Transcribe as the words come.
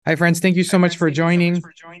Hi, friends. Thank you so much for joining.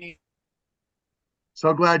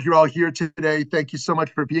 So glad you're all here today. Thank you so much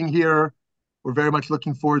for being here. We're very much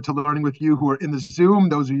looking forward to learning with you who are in the Zoom,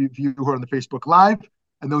 those of you who are on the Facebook Live,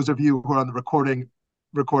 and those of you who are on the recording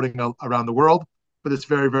around the world for this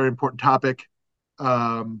very, very important topic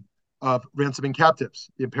um, of ransoming captives,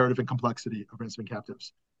 the imperative and complexity of ransoming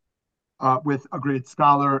captives. With a great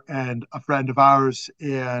scholar and a friend of ours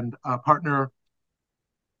and a partner,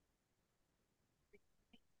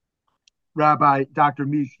 Rabbi Dr.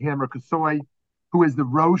 Meesh Hammer-Kossoy, who is the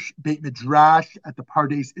Rosh Beit Midrash at the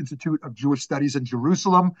Pardes Institute of Jewish Studies in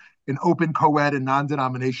Jerusalem, an open, co-ed, and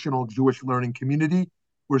non-denominational Jewish learning community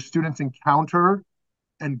where students encounter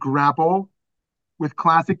and grapple with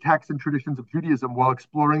classic texts and traditions of Judaism while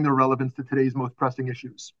exploring their relevance to today's most pressing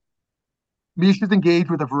issues. Meesh is engaged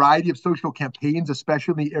with a variety of social campaigns,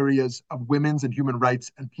 especially in the areas of women's and human rights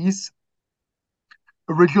and peace.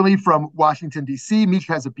 Originally from Washington, D.C., Meesh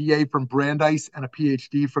has a BA from Brandeis and a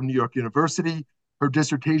PhD from New York University. Her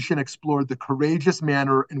dissertation explored the courageous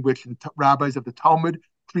manner in which the rabbis of the Talmud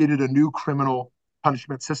created a new criminal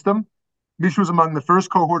punishment system. Meesh was among the first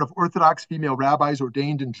cohort of Orthodox female rabbis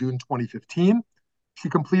ordained in June 2015. She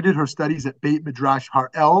completed her studies at Beit Midrash Har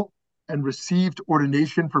El and received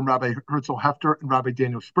ordination from Rabbi Herzl Hefter and Rabbi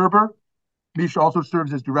Daniel Sperber. Meesh also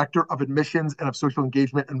serves as Director of Admissions and of Social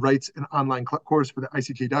Engagement and writes an online course for the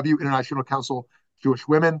ICJW, International Council of Jewish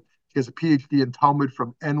Women. She has a PhD in Talmud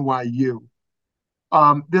from NYU.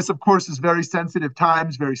 This, of course, is very sensitive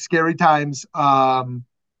times, very scary times, and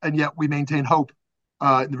yet we maintain hope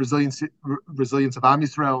in the resilience of Am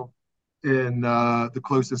Yisrael, in the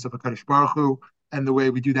closeness of HaKadosh Baruch Hu, and the way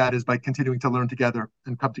we do that is by continuing to learn together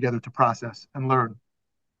and come together to process and learn.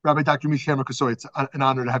 Rabbi Dr. Meesh Hammer-Kossoy, it's an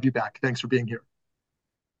honor to have you back. Thanks for being here.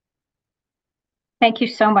 Thank you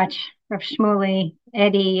so much, Rav Shmuley,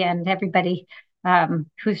 Eddie, and everybody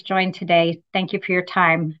who's joined today. Thank you for your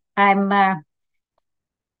time. I'm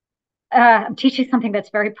teaching something that's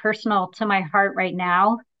very personal to my heart right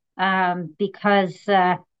now because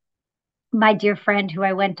my dear friend who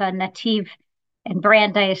I went on Nativ and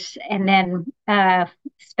Brandeis, and then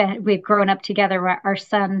we've grown up together. Our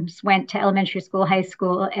sons went to elementary school, high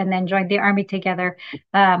school, and then joined the army together.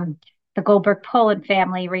 The Goldberg Poland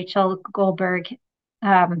family, Rachel Goldberg,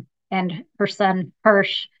 and her son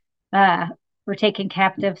Hirsch, were taken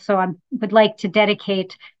captive. So I would like to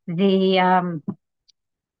dedicate the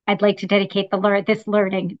I'd like to dedicate this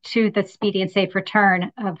learning to the speedy and safe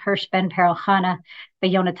return of Hirsch Ben Perel Chana, the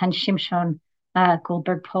Yonatan Shimshon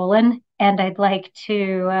Goldberg Poland, and I'd like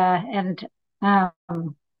to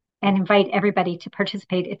and invite everybody to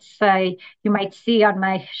participate. It's you might see on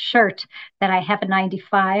my shirt that I have a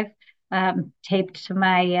 95 taped to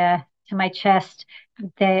my chest.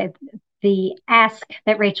 The ask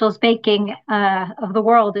that Rachel's making of the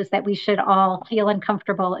world is that we should all feel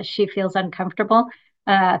uncomfortable as she feels uncomfortable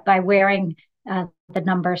by wearing the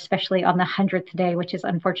number, especially on the 100th day, which is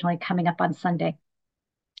unfortunately coming up on Sunday.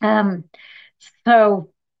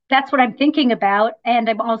 So that's what I'm thinking about. And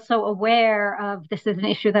I'm also aware of this is an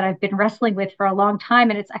issue that I've been wrestling with for a long time,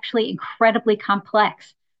 and it's actually incredibly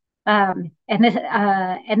complex. And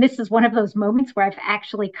this is one of those moments where I've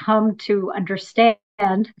actually come to understand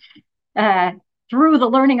uh, through the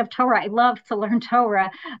learning of Torah. I love to learn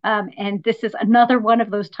Torah. And this is another one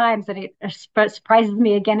of those times that it surprises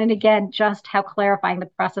me again and again just how clarifying the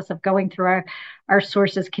process of going through our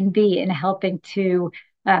sources can be in helping to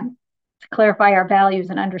clarify our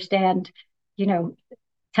values and understand, to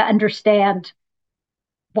understand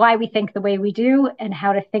why we think the way we do and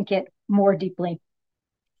how to think it more deeply.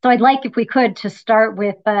 So I'd like, if we could, to start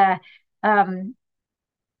with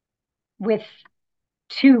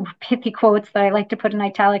two pithy quotes that I like to put in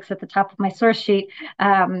italics at the top of my source sheet.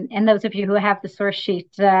 And those of you who have the source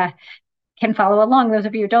sheet can follow along. Those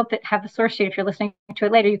of you who don't have the source sheet, if you're listening to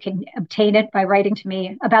it later, you can obtain it by writing to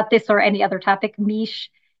me about this or any other topic. Meesh,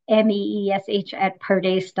 Meesh at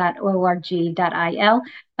pardes.org.il.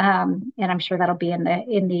 And I'm sure that'll be in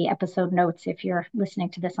the episode notes if you're listening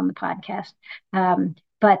to this on the podcast.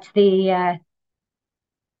 But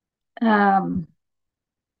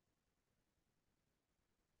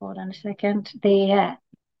hold on a second.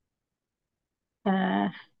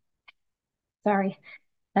 Sorry.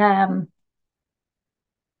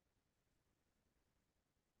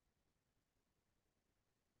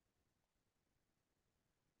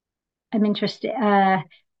 I'm interested.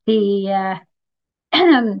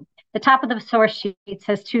 The top of the source sheet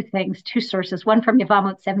says two sources. One from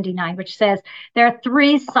Yevamot 79, which says there are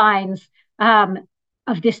three signs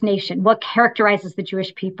this nation, what characterizes the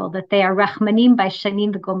Jewish people, that they are Rachmanim,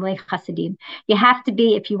 Baishanim, V'gomlei Chasidim. You have to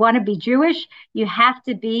be, if you want to be Jewish, you have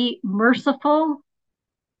to be merciful,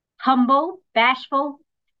 humble, bashful,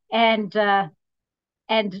 and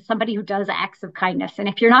somebody who does acts of kindness. And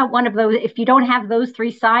if you're not one of those, if you don't have those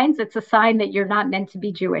three signs, it's a sign that you're not meant to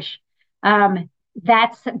be Jewish.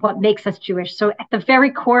 That's what makes us Jewish. So at the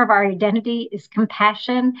very core of our identity is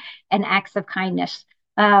compassion and acts of kindness.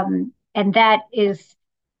 And that is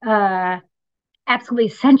absolutely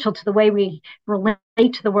essential to the way we relate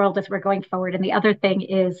to the world as we're going forward. And the other thing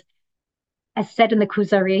is, as said in the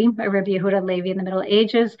Kuzari by Rabbi Yehuda Levi in the Middle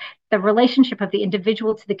Ages, the relationship of the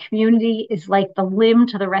individual to the community is like the limb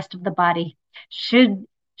to the rest of the body. Should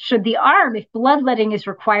the arm, if bloodletting is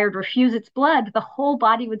required, refuse its blood, the whole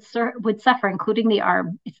body would suffer, including the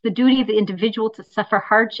arm. It's the duty of the individual to suffer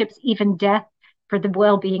hardships, even death, for the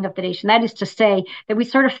well-being of the nation. That is to say that we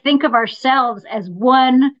sort of think of ourselves as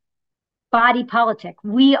one body politic.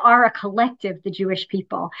 We are a collective, the Jewish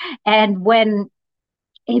people. And when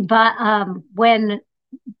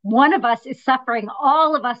one of us is suffering,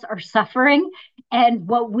 all of us are suffering. And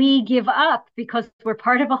what we give up, because we're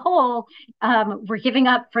part of a whole, we're giving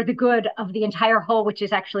up for the good of the entire whole, which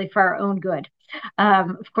is actually for our own good.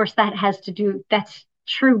 Of course, that's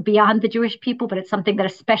true beyond the Jewish people, but it's something that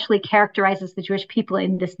especially characterizes the Jewish people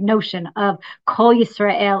in this notion of Kol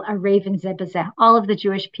Yisrael Arev Zeh B'zeh. All of the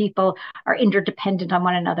Jewish people are interdependent on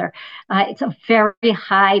one another. It's a very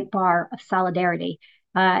high bar of solidarity.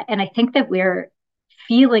 And I think that we're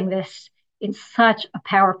feeling this in such a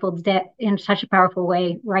powerful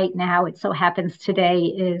way right now. It so happens today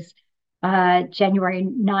is January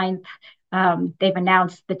 9th. They've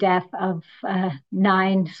announced the death of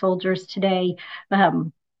 9 soldiers today,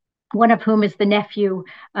 one of whom is the nephew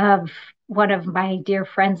of one of my dear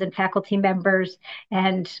friends and faculty members,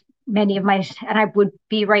 and I would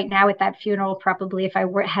be right now at that funeral probably if I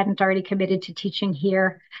hadn't already committed to teaching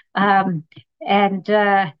here. And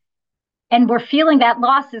we're feeling that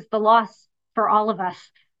loss is the loss for all of us.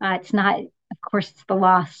 It's not, of course, it's the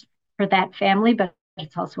loss for that family, but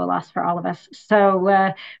it's also a loss for all of us.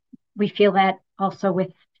 So we feel that also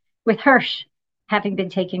with Hirsch having been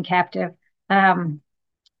taken captive. And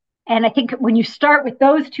I think when you start with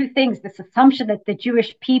those two things, this assumption that the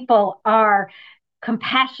Jewish people are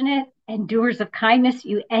compassionate and doers of kindness,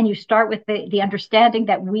 you start with the understanding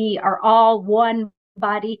that we are all one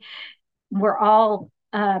body, we're all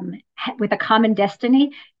with a common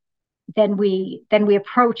destiny, then we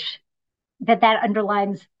approach that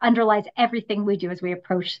underlies everything we do as we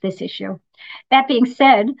approach this issue. That being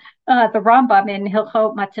said, the Rambam in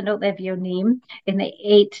Hilchot Matanot Levionim in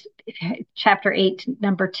chapter 8,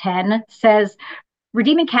 number 10 says,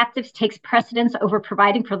 redeeming captives takes precedence over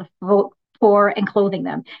providing for the poor and clothing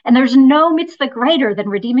them. And there's no mitzvah greater than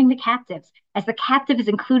redeeming the captives, as the captive is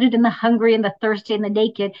included in the hungry and the thirsty and the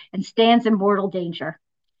naked and stands in mortal danger.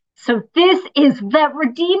 So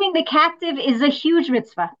redeeming the captive is a huge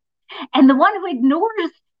mitzvah. And the one who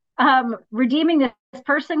ignores redeeming this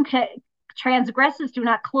person transgresses. Do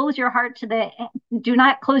not close your heart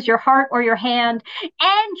or your hand,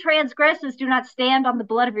 and transgresses. Do not stand on the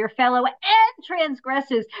blood of your fellow, and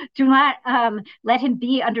transgresses. Do not let him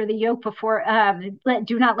be under the yoke before.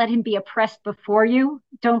 Do not let him be oppressed before you.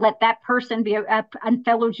 Don't let that person be a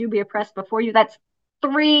fellow Jew be oppressed before you. That's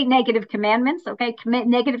 3 negative commandments. Okay,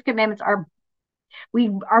 negative commandments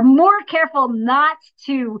we are more careful not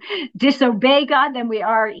to disobey God than we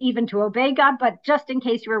are even to obey God. But just in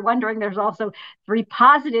case you were wondering, there's also 3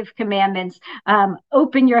 positive commandments.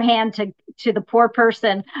 Open your hand to the poor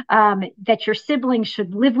person, that your siblings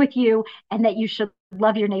should live with you, and that you should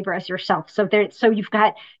love your neighbor as yourself. So you've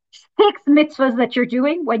got 6 mitzvahs that you're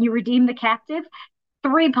doing when you redeem the captive,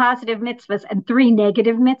 3 positive mitzvahs and 3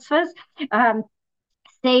 negative mitzvahs.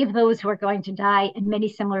 Save those who are going to die, and many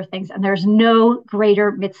similar things. And there's no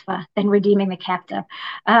greater mitzvah than redeeming the captive.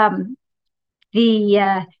 The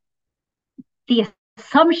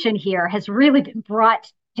assumption here has really been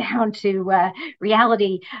brought down to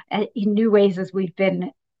reality in new ways as we've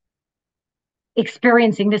been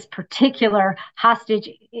experiencing this particular hostage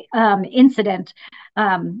incident,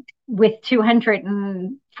 with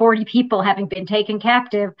 240 people having been taken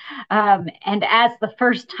captive. And as the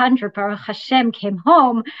first 100, Baruch Hashem, came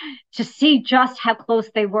home, to see just how close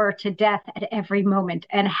they were to death at every moment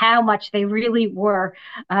and how much they really were.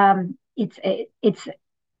 It's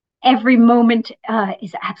every moment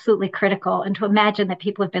is absolutely critical. And to imagine that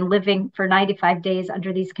people have been living for 95 days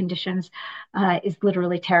under these conditions is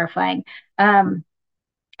literally terrifying. So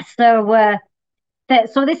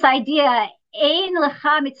this idea Ein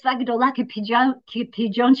lecha mitzvah gedola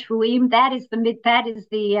kepidyon shvuim. That is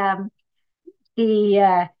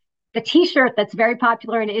the T-shirt that's very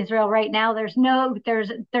popular in Israel right now. There's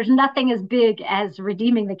nothing as big as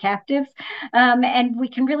redeeming the captives, and we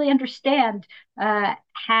can really understand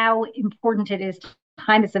how important it is.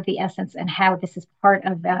 Time is of the essence, and how this is part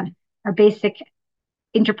of our basic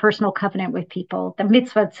interpersonal covenant with people, the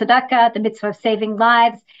mitzvah of tzedakah, the mitzvah of saving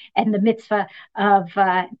lives, and the mitzvah of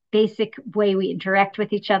basic way we interact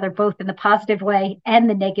with each other, both in the positive way and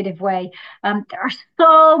the negative way. There are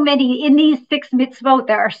so many, in these 6 mitzvot,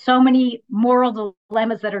 there are so many moral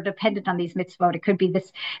dilemmas that are dependent on these mitzvot. It could be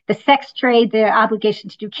the sex trade, the obligation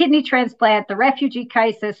to do kidney transplant, the refugee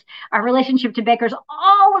crisis, our relationship to beggars,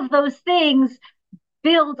 all of those things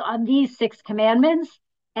build on these 6 commandments.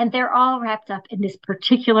 And they're all wrapped up in this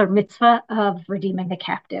particular mitzvah of redeeming the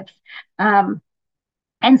captives. And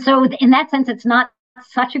so in that sense, it's not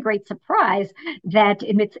such a great surprise that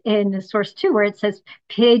in source 2, where it says,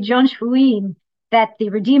 Pidyon shvuim, that the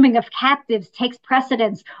redeeming of captives takes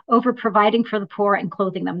precedence over providing for the poor and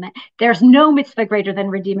clothing them. There's no mitzvah greater than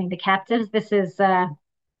redeeming the captives. This is in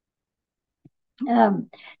the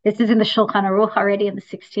Shulchan Aruch already in the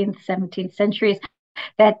 16th, 17th centuries.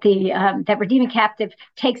 That redeeming captive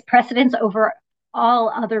takes precedence over all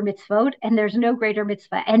other mitzvot, and there's no greater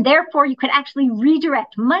mitzvah. And therefore, you could actually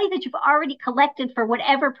redirect money that you've already collected for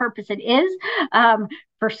whatever purpose it is,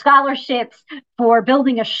 for scholarships, for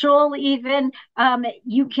building a shul even.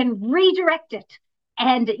 You can redirect it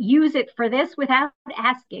and use it for this without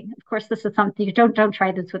asking. Of course, this is something you don't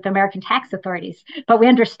try this with American tax authorities, but we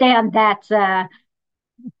understand that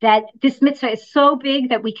this mitzvah is so big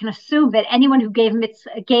that we can assume that anyone who gave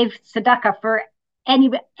tzedakah for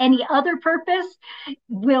any other purpose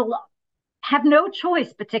will have no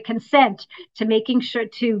choice but to consent to making sure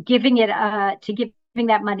to giving that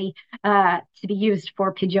money to be used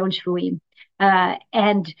for pidyon shvuim,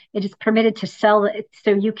 and it is permitted to sell it.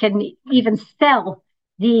 So you can even sell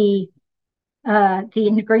the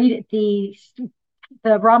ingredient,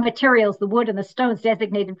 the raw materials, the wood and the stones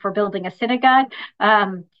designated for building a synagogue.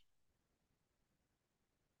 And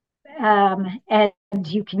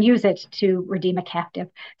you can use it to redeem a captive.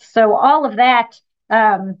 So all of that,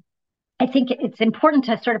 I think it's important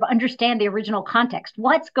to sort of understand the original context.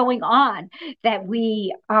 What's going on that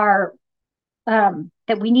we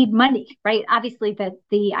need money, right? Obviously,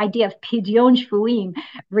 the idea of pidyon shvuim,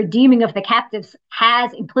 redeeming of the captives,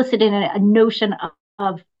 has implicit in it a notion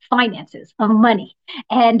of finances, of money.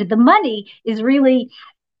 And the money is really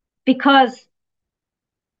because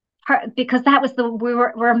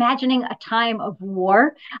we're imagining a time of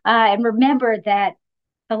war. And remember that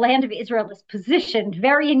the land of Israel is positioned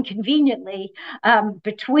very inconveniently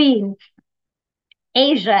between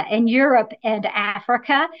Asia and Europe and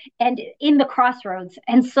Africa, and in the crossroads.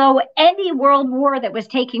 And so any world war that was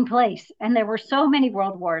taking place, and there were so many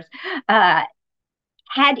world wars,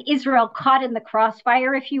 had Israel caught in the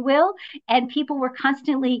crossfire, if you will, and people were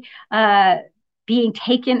constantly being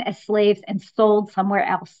taken as slaves and sold somewhere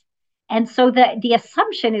else. And so the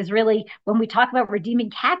assumption is really, when we talk about redeeming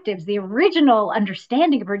captives, the original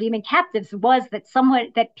understanding of redeeming captives was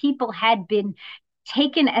that people had been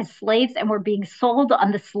taken as slaves and were being sold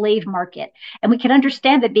on the slave market. And we can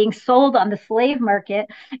understand that being sold on the slave market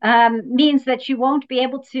means that you'll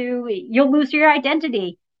lose your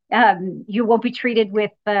identity. You won't be treated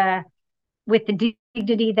with the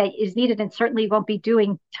dignity that is needed, and certainly you won't be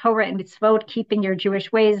doing Torah and mitzvot, keeping your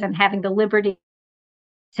Jewish ways and having the liberty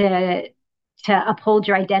to uphold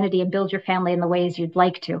your identity and build your family in the ways you'd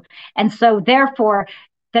like to. And so therefore,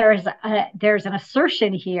 there's an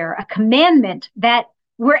assertion here, a commandment that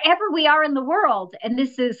wherever we are in the world, and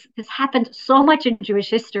this happened so much in Jewish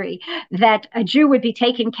history, that a Jew would be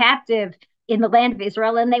taken captive in the land of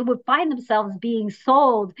Israel, and they would find themselves being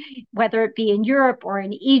sold, whether it be in Europe or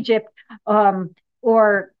in Egypt, or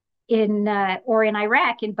in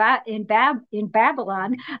Iraq, in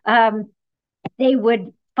Babylon. They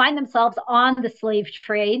would find themselves on the slave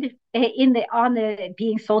trade, on the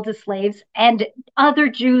being sold as slaves, and other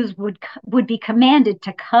Jews would be commanded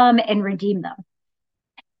to come and redeem them.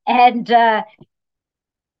 And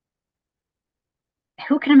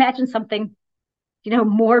who can imagine something,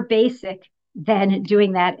 more basic than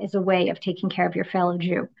doing that as a way of taking care of your fellow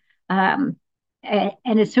Jew? And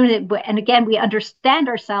again, we understand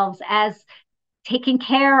ourselves as taking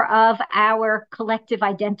care of our collective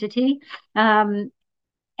identity,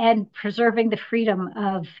 and preserving the freedom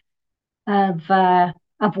of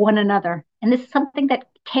one another. And this is something that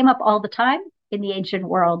came up all the time in the ancient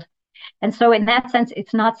world. And so in that sense,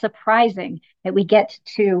 it's not surprising that we get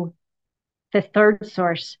to the third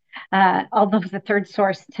source, although the third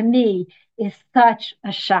source to me is such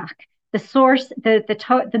a shock. The source,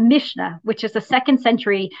 the Mishnah, which is a second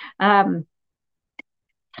century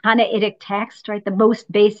Tannaitic text, right, the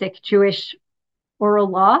most basic Jewish oral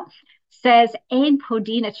law, says Ein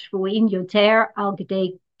podin et shvuin yoter al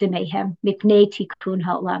gdei demehem mipnei tikkun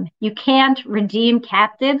ha'olam. You can't redeem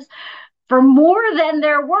captives for more than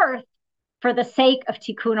they're worth for the sake of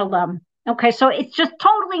tikkun olam. Okay, so it's just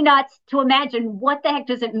totally nuts to imagine what the heck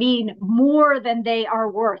does it mean more than they are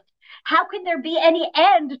worth. How can there be any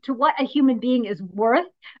end to what a human being is worth?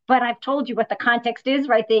 But I've told you what the context is,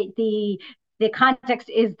 right? The context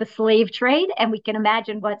is the slave trade, and we can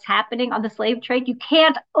imagine what's happening on the slave trade. You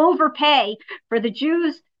can't overpay for the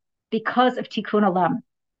Jews because of tikkun olam.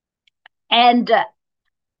 And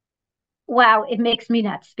wow, it makes me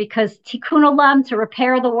nuts, because tikkun olam, to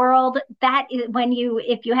repair the world, that is when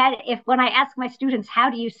I ask my students,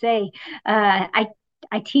 how do you say,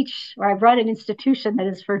 I teach, or I run an institution that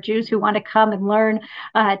is for Jews who want to come and learn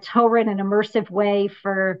Torah in an immersive way.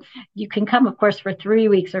 You can come, of course, for 3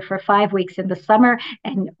 weeks or for 5 weeks in the summer,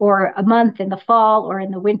 or a month in the fall or in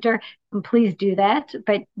the winter. And please do that.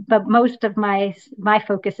 But most of my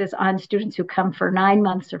focus is on students who come for 9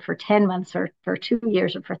 months or for 10 months or for 2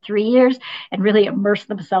 years or for 3 years, and really immerse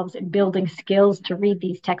themselves in building skills to read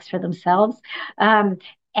these texts for themselves. And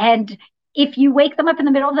if you wake them up in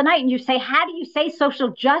the middle of the night and you say, how do you say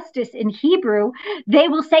social justice in Hebrew? They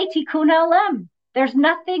will say tikkun olam. There's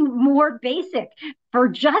nothing more basic for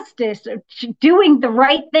justice, doing the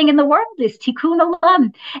right thing in the world, is tikkun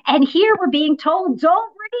olam. And here we're being told,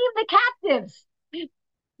 don't redeem the captives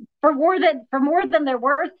for more than they're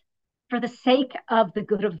worth, for the sake of the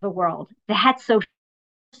good of the world. That's so,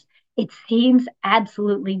 it seems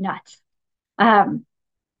absolutely nuts.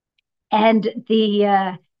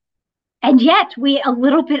 And yet we a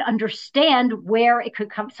little bit understand where it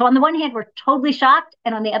could come. So on the one hand, we're totally shocked.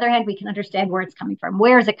 And on the other hand, we can understand where it's coming from.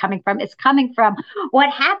 Where is it coming from? It's coming from,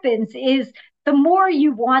 what happens is, the more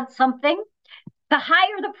you want something, the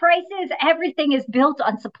higher the price is. Everything is built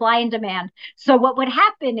on supply and demand. So what would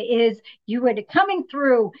happen is, you would, coming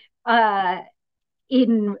through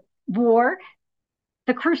in war,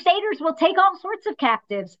 the Crusaders will take all sorts of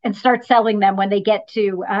captives and start selling them when they get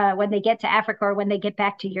to Africa, or when they get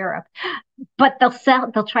back to Europe. But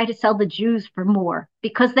they'll try to sell the Jews for more,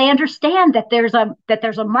 because they understand that there's a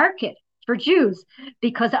market for Jews,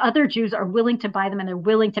 because other Jews are willing to buy them and they're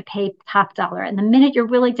willing to pay top dollar. And the minute you're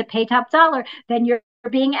willing to pay top dollar, then you're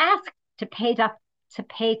being asked to pay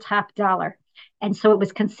top dollar. And so it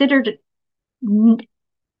was considered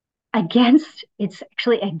it's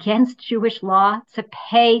actually against Jewish law to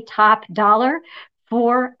pay top dollar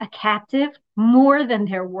for a captive more than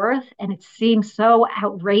they're worth. And it seems so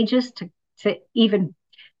outrageous to even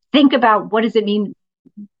think about, what does it mean,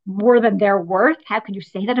 more than they're worth? How can you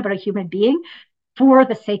say that about a human being for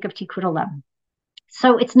the sake of tikkun olam?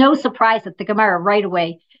 So it's no surprise that the Gemara right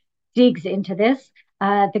away digs into this.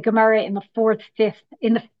 The Gemara in the fifth,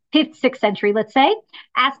 6th century, let's say,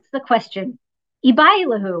 asks the question,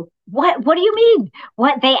 Ibailahu, what do you mean?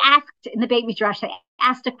 What they asked in the Beit Midrash, they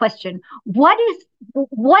asked a question. What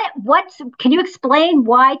can you explain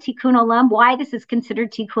why tikkun olam, why this is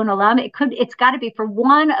considered tikkun olam? It's got to be for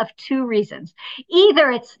one of two reasons. Either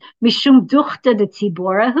it's mishum duchta de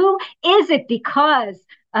tziborahu, is it because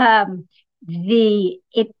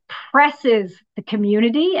it presses the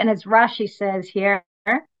community, and as Rashi says here,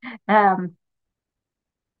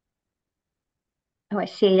 I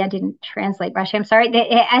see. I didn't translate Rashi. I'm sorry.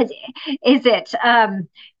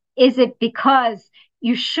 Is it because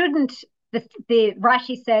you shouldn't? The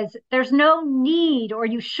Rashi says there's no need, or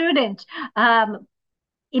you shouldn't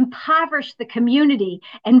impoverish the community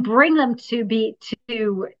and bring them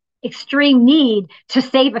to extreme need to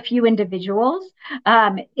save a few individuals.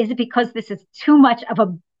 Is it because this is too much of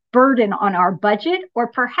a burden on our budget, or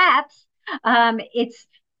perhaps it's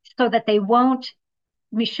so that they won't?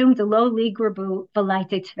 Mishum de lo ligrabu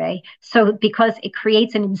v'laite tvei. So because it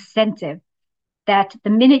creates an incentive that the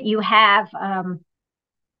minute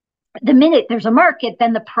there's a market,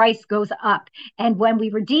 then the price goes up. And when we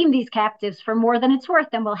redeem these captives for more than it's worth,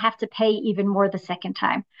 then we'll have to pay even more the second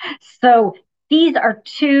time. So these are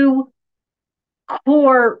two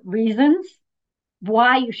core reasons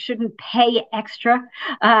why you shouldn't pay extra,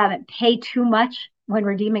 pay too much when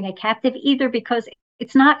redeeming a captive, either because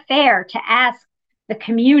it's not fair to ask the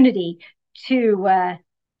community to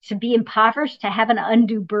be impoverished, to have an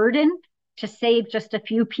undue burden to save just a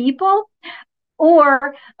few people,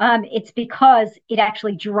 or it's because it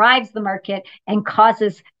actually drives the market and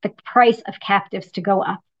causes the price of captives to go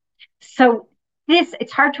up. So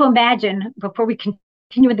it's hard to imagine before we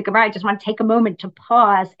continue with the Gemara. I just want to take a moment to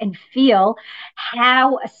pause and feel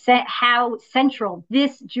how central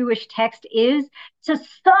this Jewish text is to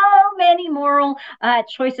so many moral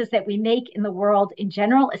choices that we make in the world in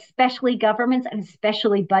general, especially governments and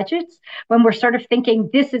especially budgets. When we're sort of thinking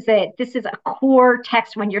this is a core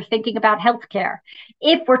text when you're thinking about healthcare.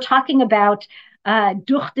 If we're talking about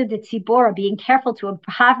duchte de tzibora, being careful to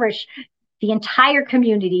impoverish the entire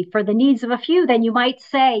community for the needs of a few, then you might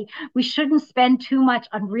say we shouldn't spend too much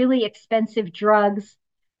on really expensive drugs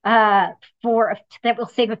that will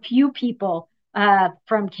save a few people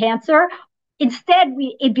from cancer. Instead,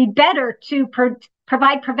 it'd be better to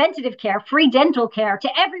provide preventative care, free dental care to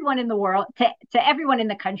everyone in the world, to everyone in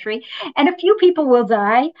the country, and a few people will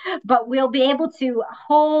die, but we'll be able to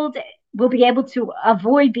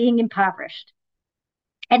avoid being impoverished.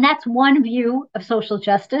 And that's one view of social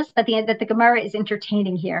justice that the Gemara is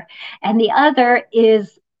entertaining here. And the other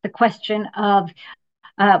is the question of,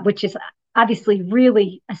 which is obviously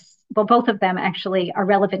really, well, both of them actually are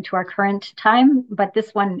relevant to our current time, but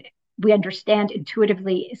this one we understand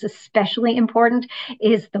intuitively is especially important,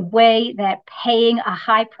 is the way that paying a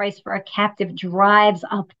high price for a captive drives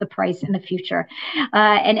up the price in the future.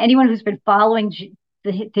 And anyone who's been following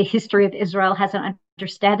the history of Israel has an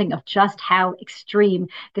understanding of just how extreme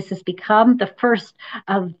this has become. The first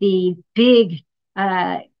of the big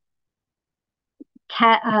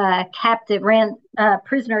captive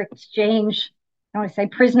prisoner exchange, I want to say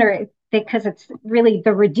prisoner because it's really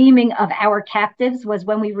the redeeming of our captives, was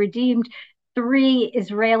when we redeemed 3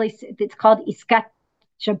 Israelis. It's called Iskat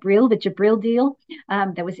Jabril, the Jabril deal,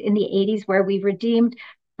 that was in the 80s, where we redeemed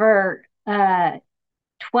for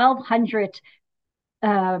 1,200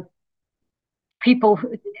 people,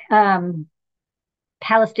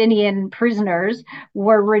 Palestinian prisoners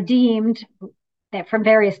were redeemed from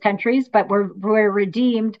various countries, but were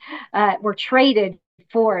redeemed, were traded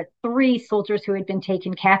for 3 soldiers who had been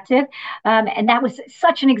taken captive. And that was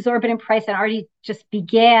such an exorbitant price and already just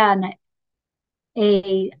began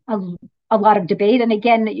a lot of debate. And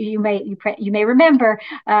again, you may remember,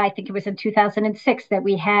 I think it was in 2006 that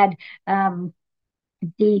we had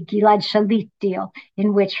the Gilad Shalit deal,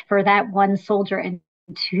 in which for that one soldier and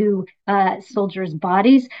 2 soldiers'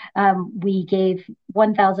 bodies, we gave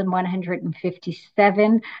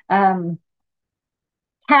 1,157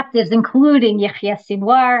 captives, including Yahya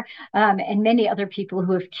Sinwar and many other people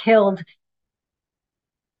who have killed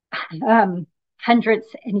hundreds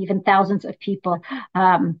and even thousands of people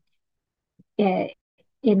in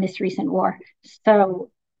this recent war. So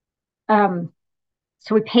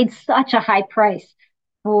we paid such a high price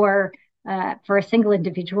for a single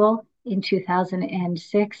individual in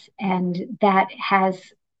 2006, and that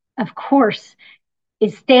has, of course,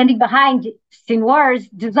 is standing behind Sinwar's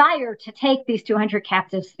desire to take these 200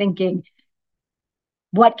 captives, thinking,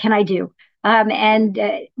 what can I do? And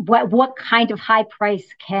what kind of high price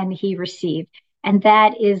can he receive? And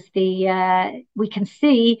that is we can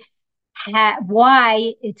see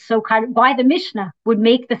why it's so why the Mishnah would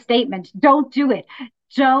make the statement, don't do it.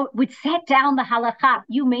 Would set down the halakha.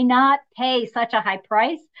 You may not pay such a high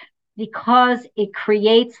price, because it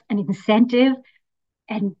creates an incentive,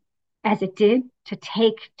 and as it did, to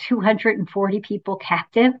take 240 people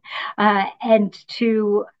captive and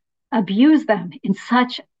to abuse them in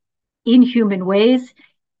such inhuman ways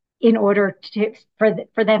in order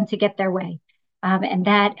for them to get their way. And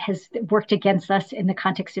that has worked against us in the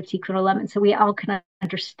context of Tikkun Olam. And so we all can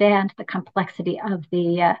understand the complexity of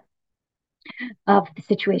the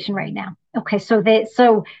situation right now. Okay, so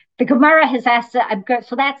the Gemara has asked,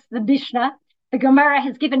 so that's the Mishnah. The Gemara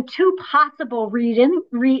has given 2 possible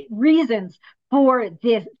reasons for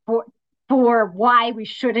this, for why we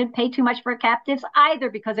shouldn't pay too much for captives, either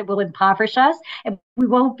because it will impoverish us and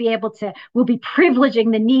we'll be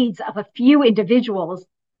privileging the needs of a few individuals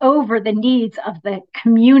over the needs of the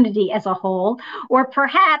community as a whole, or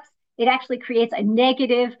perhaps it actually creates a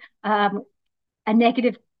negative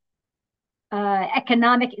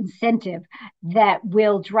economic incentive that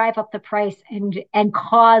will drive up the price and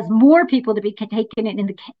cause more people to be taken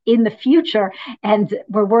in the future, and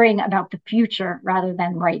we're worrying about the future rather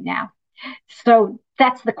than right now. So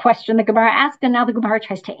that's the question the Gemara asked, and now the Gemara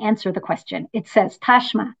tries to answer the question. It says,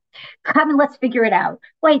 Tashma, come and let's figure it out.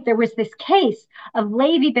 Wait, there was this case of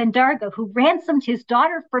Levi ben Darga who ransomed his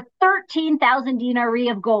daughter for 13,000 denarii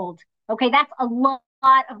of gold. Okay, that's a lot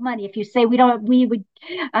of money. If you say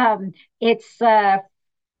it's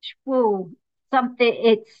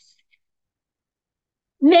something,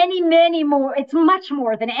 many more. It's much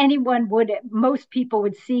more than most people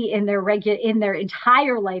would see in their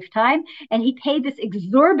entire lifetime. And he paid this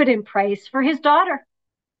exorbitant price for his daughter.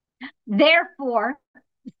 Therefore,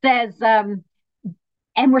 says, and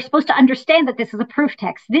we're supposed to understand that this is a proof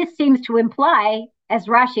text. This seems to imply, as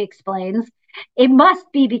Rashi explains, it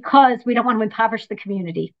must be because we don't want to impoverish the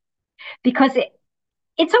community. Because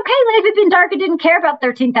it's okay, Levi ben Darga didn't care about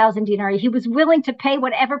 13,000 denarii. He was willing to pay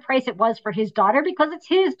whatever price it was for his daughter because it's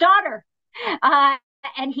his daughter.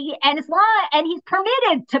 And he's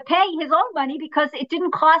permitted to pay his own money because it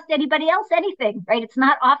didn't cost anybody else anything, right? It's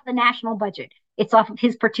not off the national budget. It's off of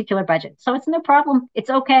his particular budget. So it's no problem. It's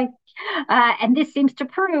okay. And this seems to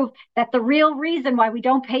prove that the real reason why we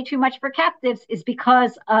don't pay too much for captives is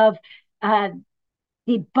because of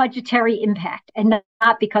the budgetary impact and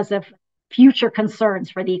not because of future concerns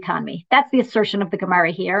for the economy. That's the assertion of the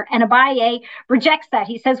Gemara here. And Abaye rejects that.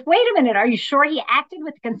 He says, wait a minute, are you sure he acted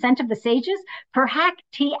with the consent of the sages? Perhaps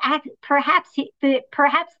the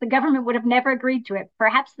government would have never agreed to it.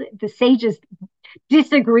 Perhaps the sages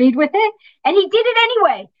disagreed with it, and he did it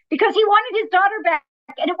anyway because he wanted his daughter back.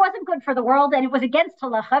 And it wasn't good for the world, and it was against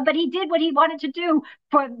halacha, but he did what he wanted to do.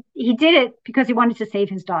 He did it because he wanted to save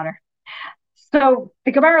his daughter. So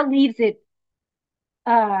the Gemara leaves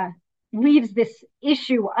this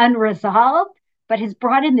issue unresolved, but has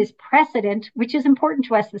brought in this precedent, which is important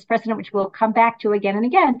to us, this precedent which we'll come back to again and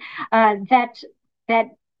again, that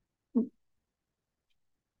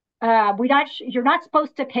you're not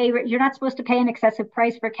supposed to pay an excessive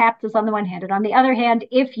price for captives on the one hand, and on the other hand,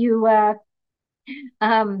 if you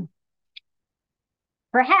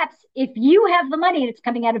perhaps if you have the money and it's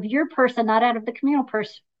coming out of your purse and not out of the communal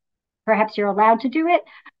purse, perhaps you're allowed to do it.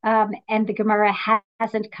 And the Gemara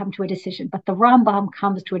hasn't come to a decision, but the Rambam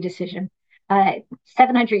comes to a decision.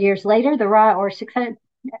 700 years later,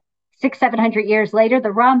 700 years later, the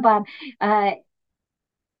Rambam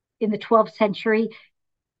in the 12th century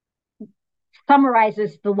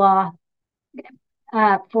summarizes the law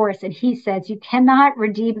for us. And he says, you cannot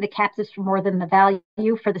redeem the captives for more than the value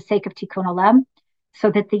for the sake of tikkun olam, so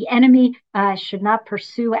that the enemy should not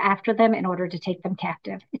pursue after them in order to take them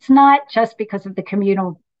captive. It's not just because of the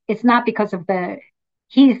communal, it's not because of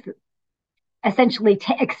he's essentially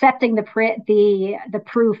accepting the proof,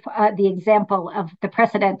 the example of the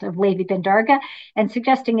precedent of Levi ben Darga and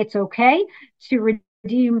suggesting it's okay to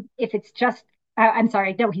redeem if it's just, I'm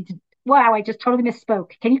sorry, no, wow, I just totally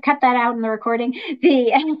misspoke. Can you cut that out in the recording?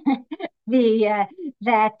 He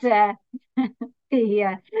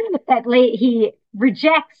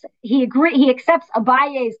accepts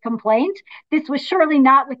Abaye's complaint. This was surely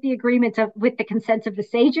not with the consent of the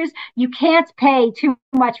sages. You can't pay too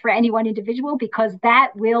much for any one individual because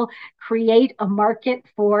that will create a market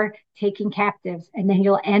for taking captives, and then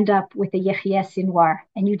you'll end up with a Yechiyah Sinwar,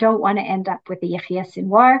 and you don't want to end up with a Yechiyah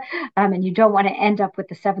Sinwar, and you don't want to end up with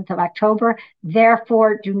the 7th of October.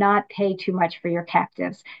 Therefore, do not pay too much for your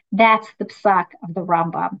captives. That's the psak of the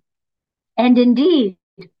Rambam. And indeed,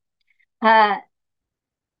 there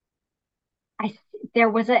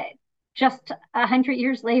was just 100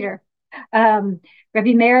 years later,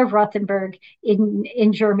 Rabbi Meir of Rothenburg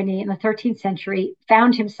in Germany in the 13th century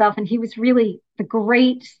found himself, and he was really the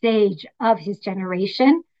great sage of his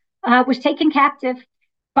generation, was taken captive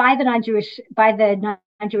by the non-Jewish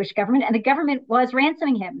government, and the government was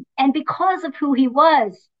ransoming him. And because of who he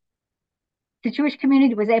was, the Jewish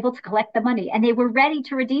community was able to collect the money, and they were ready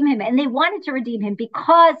to redeem him, and they wanted to redeem him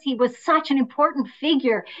because he was such an important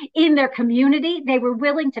figure in their community. They were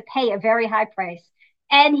willing to pay a very high price.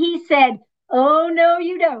 And he said, oh, no,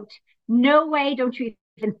 you don't. No way. Don't you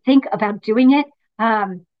even think about doing it.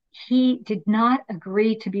 He did not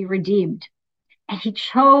agree to be redeemed. And he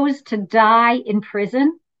chose to die in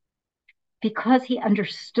prison because he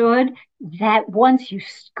understood that once you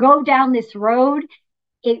go down this road,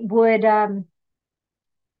 it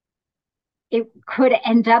could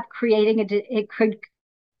end up it could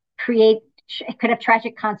have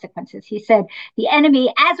tragic consequences. He said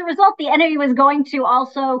as a result, the enemy was going to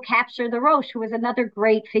also capture the Rosh, who was another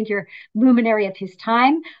great figure, luminary of his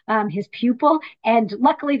time, his pupil. And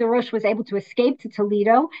luckily, the Rosh was able to escape to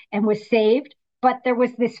Toledo and was saved. But there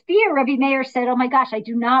was this fear. Rabbi Meir said, oh my gosh,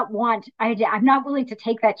 I'm not willing to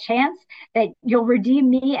take that chance that you'll redeem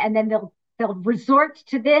me, and then they'll resort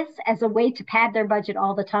to this as a way to pad their budget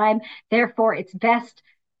all the time. Therefore, it's best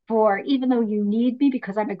even though you need me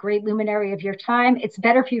because I'm a great luminary of your time, it's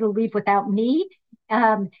better for you to leave without me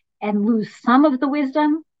and lose some of the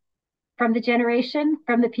wisdom from the generation,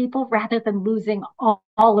 from the people, rather than losing all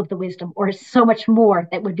of the wisdom, or so much more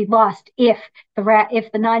that would be lost if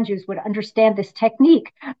the non-Jews would understand this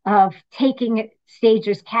technique of taking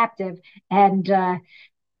sages captive and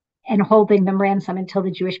holding them ransom until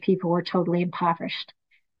the Jewish people were totally impoverished.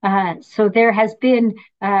 So there has been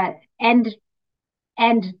and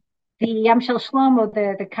the Yam Shel Shlomo,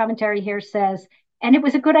 the commentary here says, and it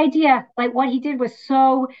was a good idea. Like what he did was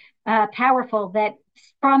so powerful that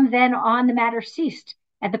from then on the matter ceased,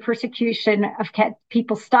 and the persecution of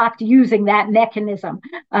people stopped using that mechanism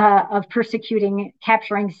of persecuting,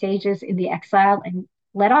 capturing sages in the exile, and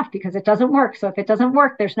let off because it doesn't work. So if it doesn't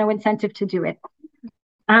work, there's no incentive to do it.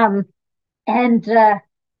 And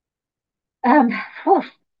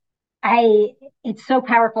it's so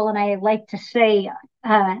powerful, and I like to say,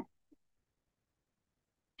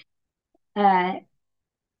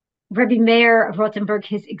 Rabbi Meir of Rothenburg,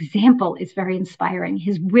 his example is very inspiring.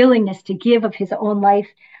 His willingness to give of his own life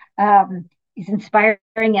is inspiring,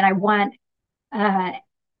 and I want,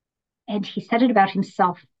 and he said it about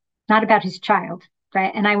himself, not about his child,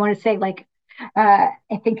 right? And I want to say, like, I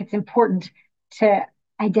think it's important to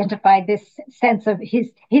identify this sense of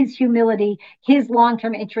his humility, his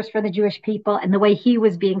long-term interest for the Jewish people, and the way he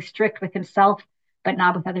was being strict with himself, but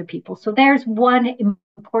not with other people. So there's one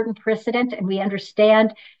important precedent, and we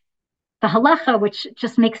understand the halacha, which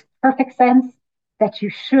just makes perfect sense, that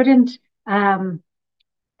you shouldn't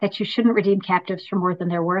redeem captives for more than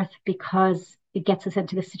they're worth, because it gets us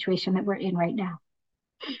into the situation that we're in right now.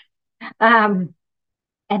 And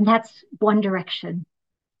that's one direction.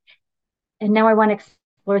 And now I want to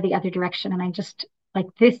explore the other direction. And I just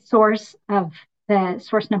like this source of the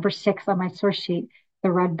source number 6 on my source sheet,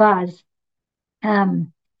 the Rabbi, Rav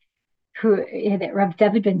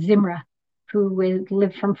David ben Zimra, who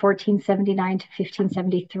lived from 1479 to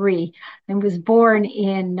 1573, and was born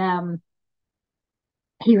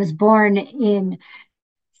in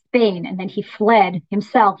Spain, and then he fled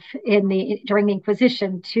himself during the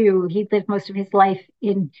Inquisition he lived most of his life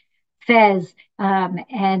in Fez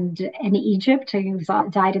and Egypt. He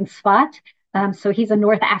died in Sfat. So he's a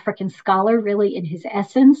North African scholar, really, in his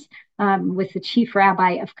essence, was the chief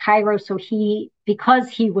rabbi of Cairo. So because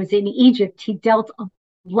he was in Egypt, he dealt a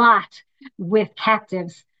lot with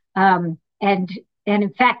captives. And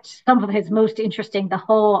in fact, some of his most interesting,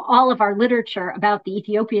 all of our literature about the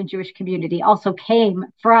Ethiopian Jewish community also came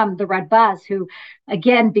from the Radbaz, who,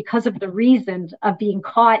 again, because of the reasons of being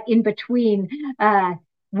caught in between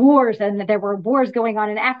wars, and there were wars going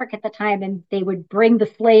on in Africa at the time, and they would bring the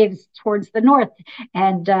slaves towards the north,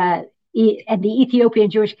 and the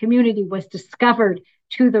Ethiopian Jewish community was discovered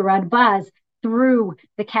to the Radbaz through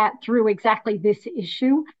exactly this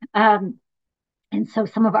issue. And so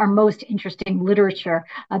some of our most interesting literature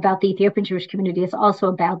about the Ethiopian Jewish community is also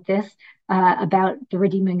about this, about the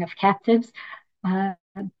redeeming of captives. But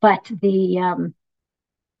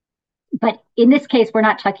in this case, we're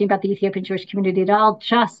not talking about the Ethiopian Jewish community at all.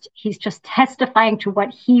 He's just testifying to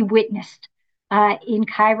what he witnessed in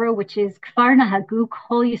Cairo, which is Kfar Nahagu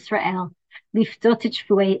Kol Yisrael Lifdot et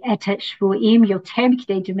Shvuim Yoter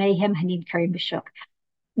Mikdei Demehem Hanin Karim B'Shuk.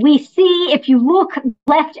 We see, if you look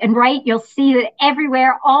left and right, you'll see that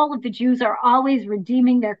everywhere, all of the Jews are always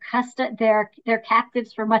redeeming their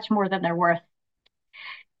captives for much more than they're worth.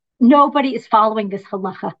 Nobody is following this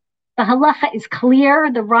halacha. The halacha is clear.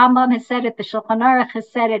 The Rambam has said it. The Shulchan Aruch has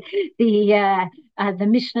said it. The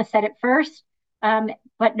Mishnah said it first,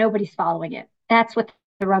 but nobody's following it. That's what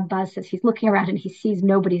the Rabbah says. He's looking around and he sees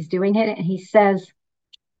nobody's doing it, and he says,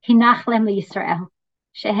 "Hinach lem liYisrael."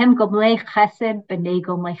 Shehem gomlei chesed b'nei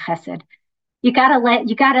gomlei chesed. You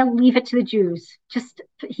gotta leave it to the Jews.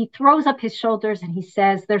 He throws up his shoulders and he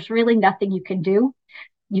says, "There's really nothing you can do.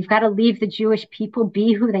 You've got to leave the Jewish people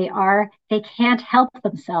be who they are. They can't help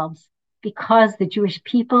themselves, because the Jewish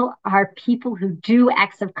people are people who do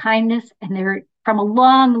acts of kindness, and they're from a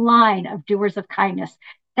long line of doers of kindness.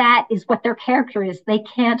 That is what their character is. They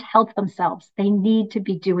can't help themselves. They need to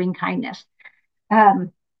be doing kindness."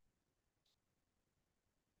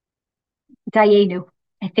 Dayenu.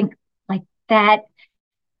 I think like that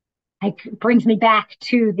brings me back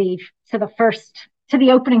to the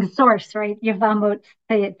opening source, right? Yevamot,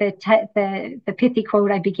 the pithy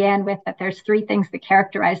quote I began with, that there's 3 things that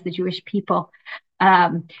characterize the Jewish people: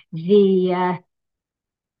 that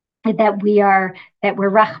we're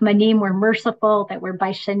rachmanim, we're merciful; that we're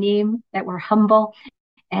baishanim, that we're humble;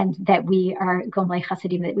 and that we are gomlei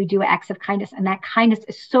chasadim, that we do acts of kindness. And that kindness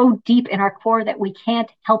is so deep in our core that we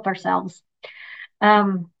can't help ourselves.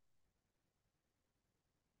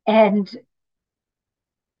 And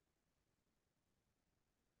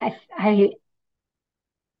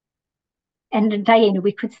And Diana,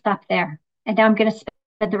 we could stop there. And now I'm going to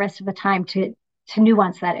spend the rest of the time to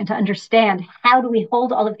nuance that and to understand how do we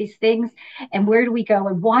hold all of these things and where do we go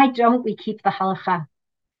and why don't we keep the halacha?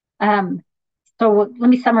 So let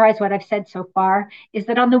me summarize what I've said so far, is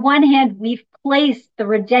that on the one hand, we've placed the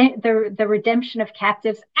redemption of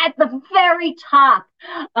captives at the very top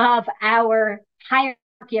of our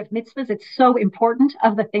hierarchy of mitzvahs. It's so important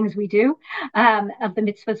of the things we do, of the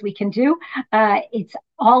mitzvahs we can do. It's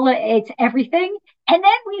everything. And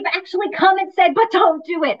then we've actually come and said, but don't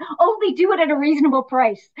do it. Only do it at a reasonable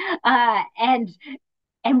price. And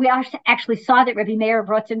we actually saw that Rabbi Meir of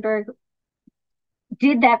Rothenburg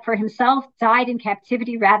did that for himself, died in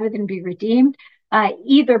captivity rather than be redeemed,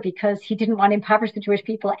 either because he didn't want to impoverish the Jewish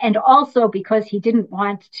people and also because he didn't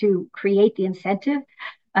want to create the incentive.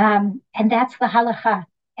 And that's the halacha.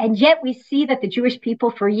 And yet we see that the Jewish people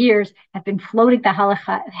for years have been flouting the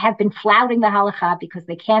halacha because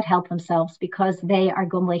they can't help themselves, because they are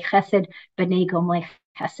gomlei chesed, b'nei gomlei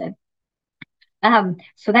chesed.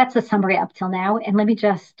 So that's the summary up till now. And let me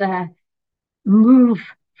just move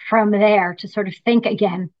from there to sort of think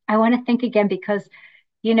again. I want to think again because,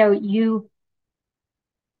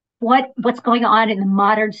 what's going on in the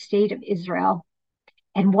modern state of Israel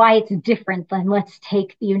and why it's different than, let's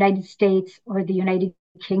take the United States or the United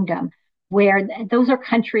Kingdom, where those are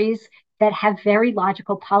countries that have very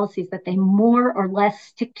logical policies that they more or less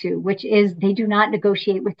stick to, which is they do not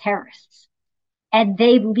negotiate with terrorists. And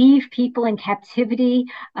they leave people in captivity,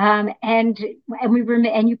 and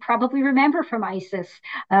you probably remember from ISIS,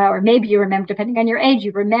 or maybe you remember, depending on your age,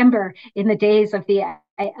 you remember in the days of the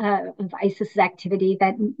of ISIS's activity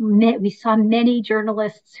that we saw many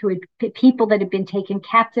journalists people that had been taken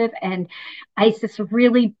captive, and ISIS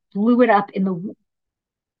really blew it up in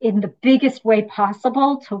the biggest way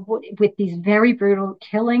possible with these very brutal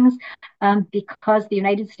killings, because the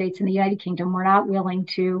United States and the United Kingdom were not willing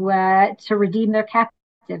to redeem their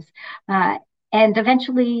captives. And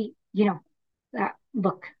eventually,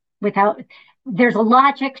 look, there's a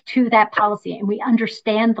logic to that policy, and we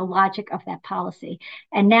understand the logic of that policy.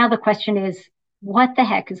 And now the question is, what the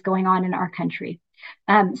heck is going on in our country?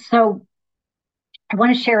 So I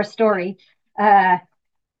want to share a story. Tzachi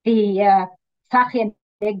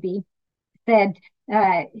Negbi said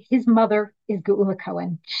his mother is Geula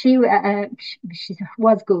Cohen. She was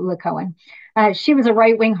Geula Cohen. She was a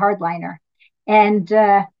right-wing hardliner. And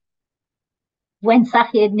when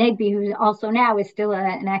Tzachi Negbi, who also now is still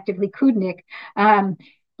an active Likudnik,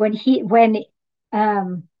 when he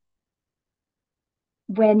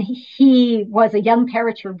was a young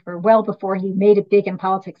paratrooper, well before he made it big in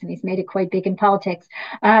politics, and he's made it quite big in politics,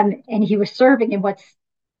 and he was serving in what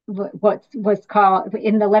was called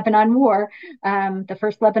in the Lebanon War, the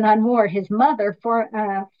first Lebanon War. His mother,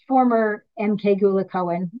 former MK Geula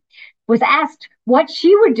Cohen, was asked what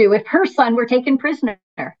she would do if her son were taken prisoner.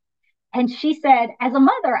 And she said, as a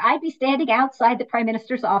mother, I'd be standing outside the prime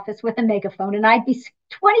minister's office with a megaphone, and I'd be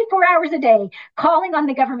 24 hours a day calling on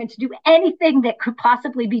the government to do anything that could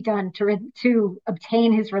possibly be done to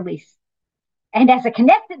obtain his release. And as a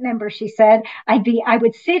Knesset member, she said, I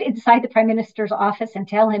would sit inside the prime minister's office and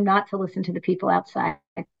tell him not to listen to the people outside.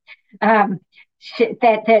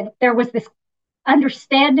 That there was this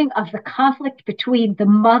understanding of the conflict between the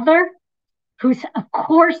mother, who's of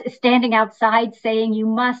course is standing outside saying, you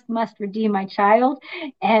must redeem my child,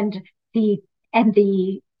 and the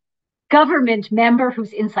government member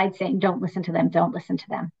who's inside saying, don't listen to them.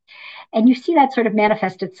 And you see that sort of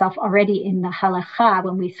manifest itself already in the halacha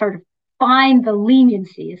when we sort of find the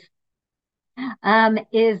leniencies,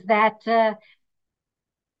 is that the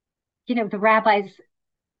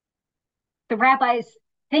rabbis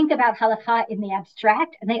think about halacha in the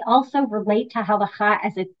abstract, and they also relate to halacha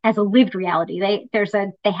as a lived reality. They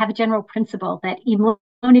have a general principle that im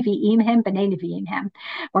nevi'im hem, b'nei nevi'im hem,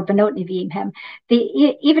 or benot nevi'im hem.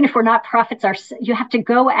 Even if we're not prophets, you have to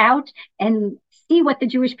go out and see what the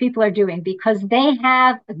Jewish people are doing, because they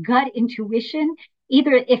have a gut intuition.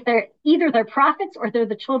 Either they're prophets or they're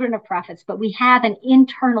the children of prophets, but we have an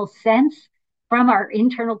internal sense from our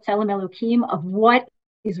internal Tzelem Elokim of what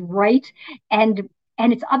is right, and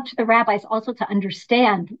it's up to the rabbis also to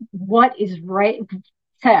understand what is right,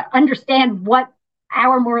 to understand what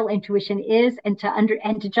our moral intuition is, and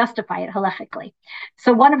to justify it halachically.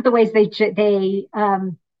 So one of the ways they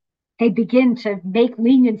begin to make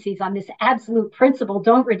leniencies on this absolute principle,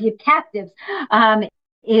 don't redeem captives,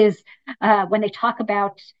 is when they talk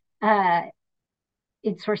about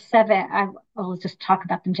in source 7, I'll just talk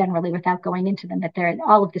about them generally without going into them, that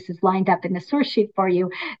all of this is lined up in the source sheet for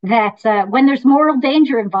you, that when there's moral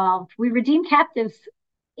danger involved, we redeem captives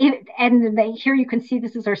Here you can see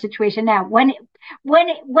this is our situation now. When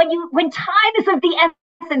time is of the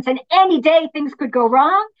essence and any day things could go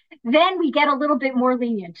wrong, then we get a little bit more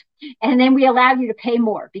lenient, and then we allow you to pay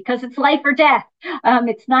more because it's life or death.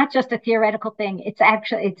 It's not just a theoretical thing. It's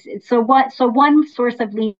actually it's so what so one source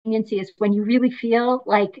of leniency is when you really feel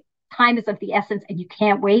like time is of the essence and you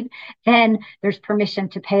can't wait, then there's permission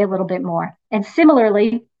to pay a little bit more. And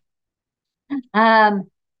similarly, um,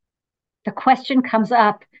 the question comes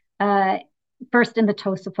up first in the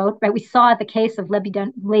Tosafot, right? We saw the case of Levi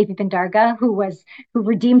ben Darga, who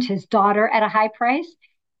redeemed his daughter at a high price,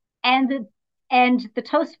 and the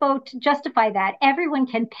Tosafot justify that everyone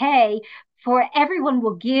can pay, for everyone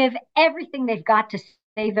will give everything they've got to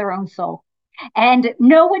save their own soul, and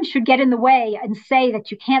no one should get in the way and say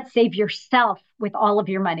that you can't save yourself with all of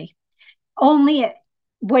your money. Only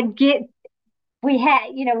when get we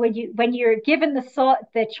had, when you're given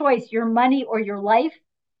the choice, your money or your life,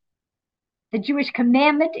 the Jewish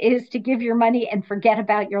commandment is to give your money and forget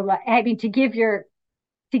about your life. I mean, to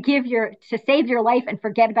save your life and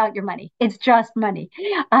forget about your money. It's just money,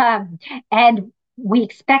 and we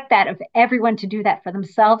expect that of everyone to do that for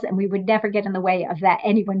themselves, and we would never get in the way of that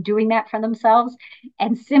anyone doing that for themselves.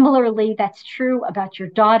 And similarly, that's true about your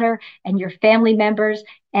daughter and your family members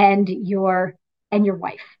and your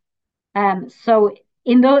wife. So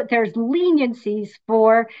there's leniencies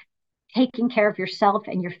for taking care of yourself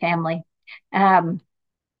and your family. That's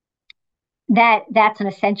an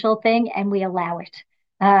essential thing, and we allow it.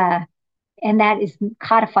 And that is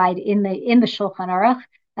codified in the Shulchan Aruch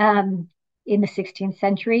in the 16th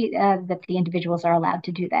century, that the individuals are allowed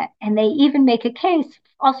to do that. And they even make a case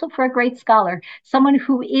also for a great scholar, someone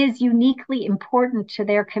who is uniquely important to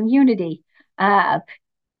their community, or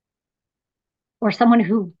someone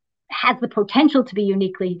who has the potential to be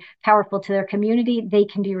uniquely powerful to their community. They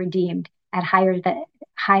can be redeemed at higher than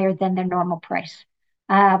their normal price.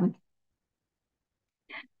 The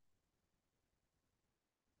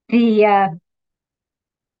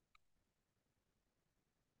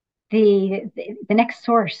next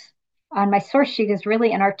source on my source sheet is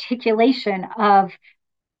really an articulation of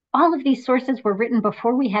all of these sources were written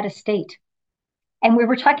before we had a state. And we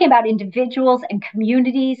were talking about individuals and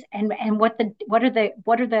communities and what are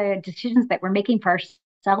the decisions that we're making for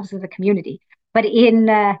ourselves as a community. But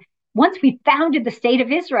once we founded the state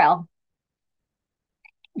of Israel,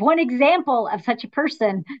 one example of such a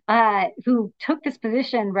person who took this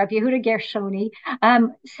position, Rabbi Yehuda Gershoni,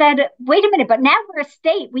 said, wait a minute, but now we're a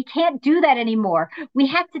state. We can't do that anymore. We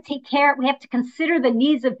have to consider the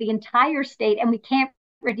needs of the entire state, and we can't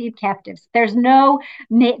redeem captives. There's no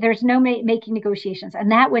making negotiations.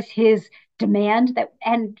 And that was his demand,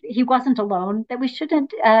 and he wasn't alone, that we should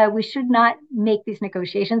not make these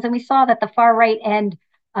negotiations. And we saw that the far right end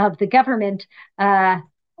of the government,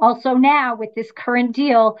 also now with this current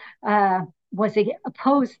deal, was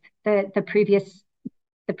opposed the previous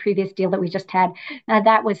deal that we just had.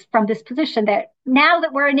 That was from this position that now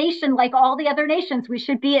that we're a nation like all the other nations, we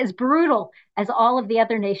should be as brutal as all of the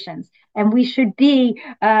other nations, and we should be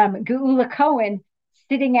Geula Cohen,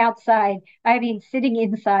 sitting inside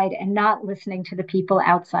and not listening to the people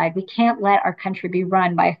outside. We can't let our country be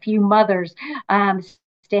run by a few mothers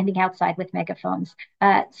standing outside with megaphones.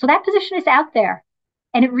 So that position is out there.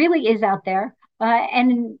 And it really is out there.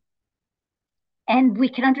 And we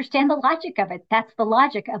can understand the logic of it. That's the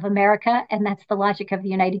logic of America, and that's the logic of the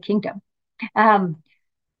United Kingdom.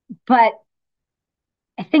 But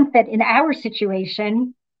I think that in our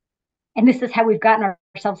situation, and this is how we've gotten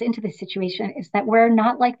ourselves into this situation, is that we're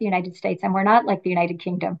not like the United States and we're not like the United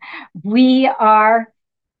Kingdom. We are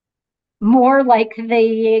more like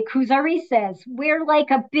the Kuzari says. We're like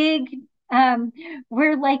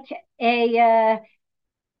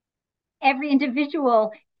every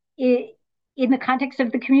individual in the context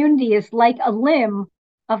of the community is like a limb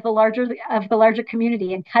of the larger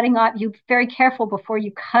community, and cutting off, you very careful before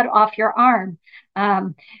you cut off your arm,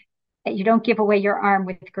 that you don't give away your arm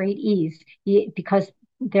with great ease, because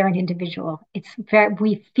they're an individual.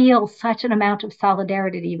 We feel such an amount of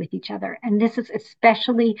solidarity with each other, and this is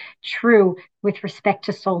especially true with respect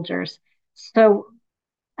to soldiers. So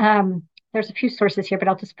there's a few sources here, but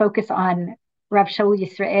I'll just focus on Rav Shaul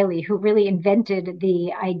Yisraeli, who really invented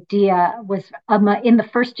the idea, was in the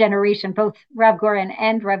first generation. Both Rav Goren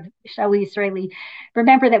and Rav Shaul Yisraeli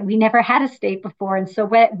remember that we never had a state before. And so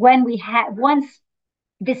once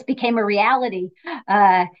this became a reality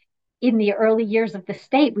in the early years of the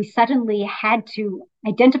state, we suddenly had to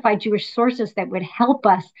identify Jewish sources that would help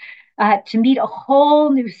us to meet a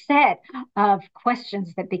whole new set of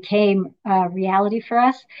questions that became reality for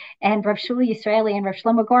us. And Rav Shuli Yisraeli and Rav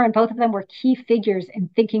Shlomo Goren, both of them were key figures in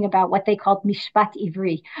thinking about what they called Mishpat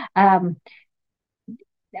Ivri,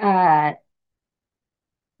 uh,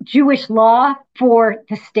 Jewish law for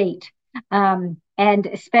the state, and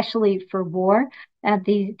especially for war.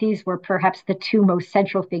 These were perhaps the two most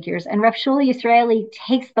central figures. And Rav Shuli Yisraeli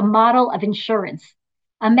takes the model of insurance.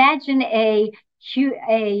 Imagine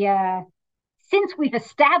since we've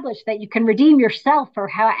established that you can redeem yourself for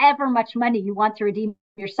however much money you want to redeem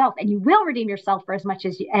yourself, and you will redeem yourself for as much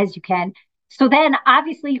as you can. So then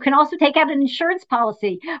obviously you can also take out an insurance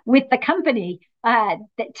policy with the company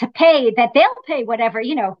to pay, that they'll pay whatever,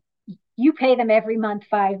 you pay them every month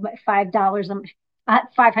 $5,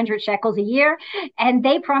 500 shekels a year, and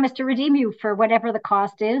they promise to redeem you for whatever the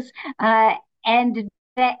cost is. And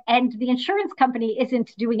the insurance company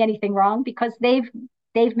isn't doing anything wrong because they've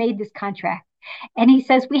made this contract. And he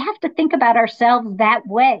says we have to think about ourselves that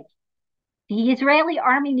way. The Israeli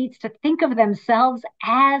army needs to think of themselves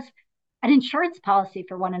as an insurance policy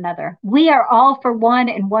for one another. We are all for one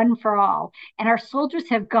and one for all. And our soldiers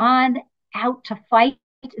have gone out to fight.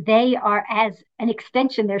 They are, as an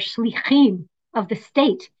extension, they're shlichim of the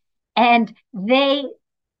state. And they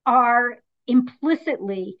are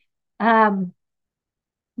implicitly,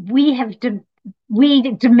 we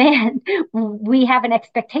demand, we have an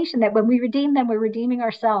expectation that when we redeem them, we're redeeming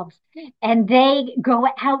ourselves. And they go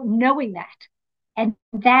out knowing that. And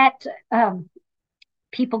that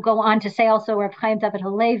people go on to say also, Rav Chaim David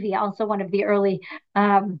Halevi, also one of the early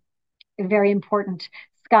very important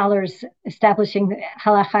scholars establishing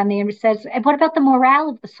halacha, says, and what about the morale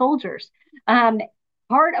of the soldiers?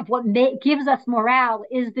 Part of what gives us morale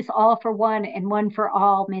is this all for one and one for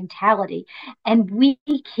all mentality, and we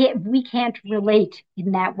can't relate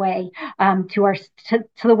in that way to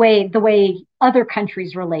the way other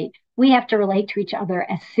countries relate. We have to relate to each other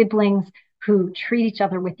as siblings who treat each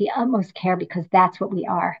other with the utmost care, because that's what we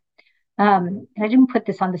are. And I didn't put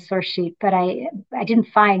this on the source sheet, but I didn't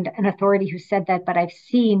find an authority who said that, but I've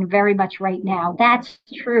seen very much right now. That's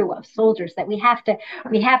true of soldiers, that we have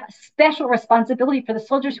a special responsibility for the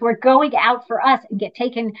soldiers who are going out for us and get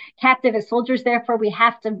taken captive as soldiers. Therefore, we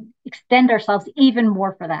have to extend ourselves even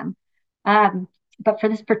more for them. But for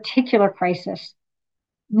this particular crisis,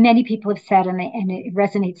 many people have said, and it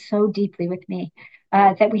resonates so deeply with me,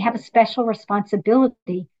 that we have a special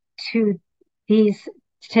responsibility to these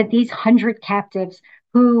 100 captives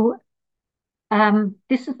who,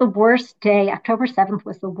 this is the worst day. October 7th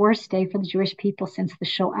was the worst day for the Jewish people since the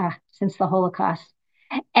Shoah, since the Holocaust.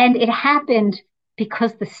 And it happened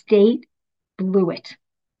because the state blew it.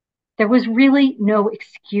 There was really no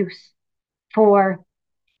excuse for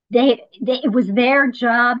it was their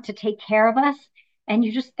job to take care of us. And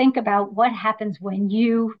you just think about what happens when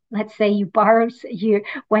let's say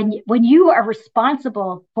when you are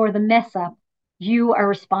responsible for the mess up, you are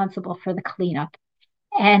responsible for the cleanup.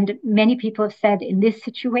 And many people have said in this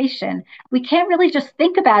situation, we can't really just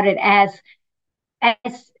think about it as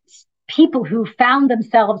people who found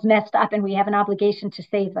themselves messed up and we have an obligation to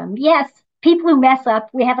save them. Yes, people who mess up,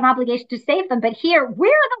 we have an obligation to save them. But here, we're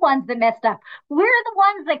the ones that messed up. We're the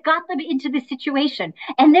ones that got them into this situation.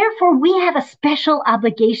 And therefore, we have a special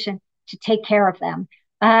obligation to take care of them.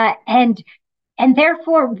 And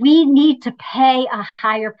therefore, we need to pay a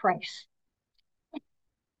higher price.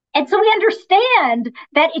 And so we understand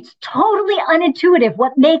that it's totally unintuitive.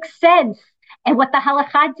 What makes sense and what the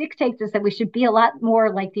halakha dictates is that we should be a lot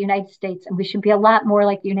more like the United States, and we should be a lot more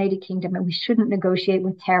like the United Kingdom, and we shouldn't negotiate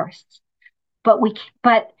with terrorists. But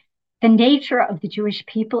the nature of the Jewish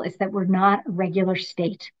people is that we're not a regular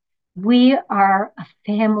state. We are a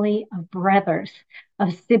family of brothers,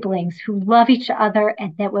 of siblings who love each other,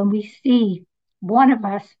 and that when we see one of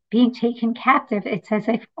us being taken captive, it's as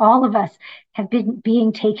if all of us have been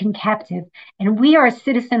being taken captive, and we are a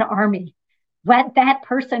citizen army. That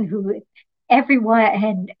person who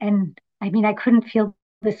everyone, and I mean, I couldn't feel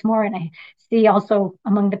this more, and I see also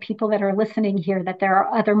among the people that are listening here that there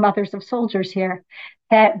are other mothers of soldiers here,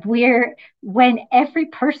 that when every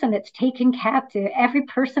person that's taken captive, every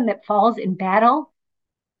person that falls in battle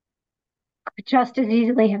could just as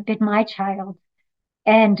easily have been my child,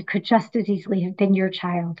 and could just as easily have been your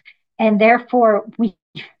child. And therefore, we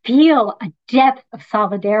feel a depth of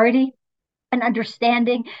solidarity and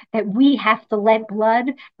understanding that we have to let blood,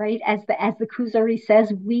 right? As the Kuzari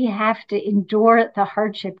says, we have to endure the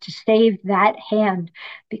hardship to save that hand,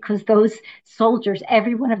 because those soldiers,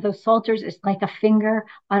 every one of those soldiers is like a finger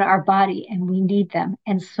on our body, and we need them.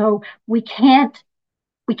 And so we can't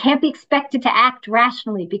be expected to act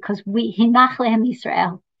rationally, because Hinach Lehem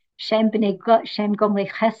Yisrael. Shem Gomle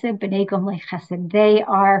Chesed, B'nai Gomle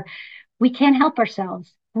Chesed. We can't help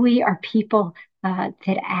ourselves. We are people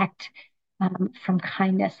that act from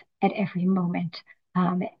kindness at every moment.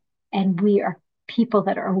 And we are people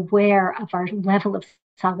that are aware of our level of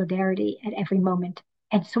solidarity at every moment.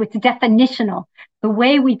 And so it's definitional. The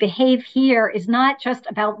way we behave here is not just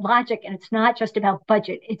about logic and it's not just about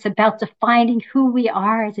budget. It's about defining who we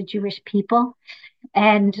are as a Jewish people.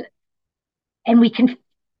 And we can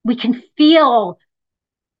feel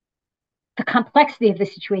the complexity of the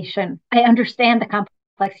situation. I understand the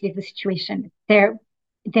complexity of the situation.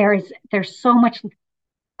 There's so much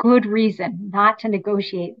good reason not to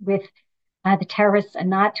negotiate with the terrorists and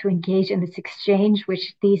not to engage in this exchange,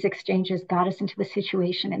 which these exchanges got us into the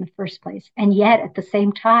situation in the first place. And yet, at the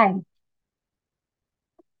same time,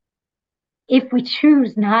 if we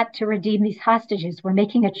choose not to redeem these hostages, we're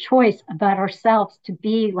making a choice about ourselves to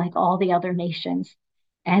be like all the other nations.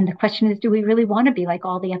 And the question is, do we really want to be like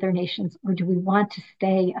all the other nations, or do we want to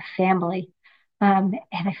stay a family? And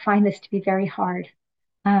I find this to be very hard.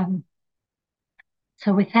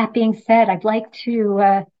 So with that being said, I'd like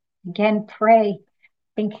to, again, pray. I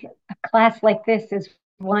think a class like this is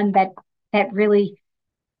one that really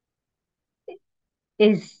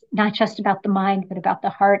is not just about the mind, but about the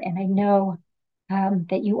heart. And I know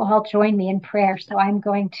that you all join me in prayer. So I'm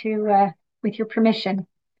going to, with your permission,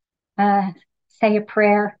 say a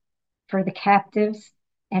prayer for the captives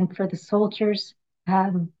and for the soldiers,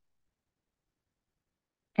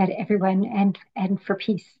 that everyone, and for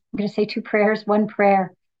peace. I'm going to say two prayers, one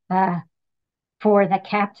prayer for the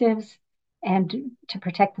captives and to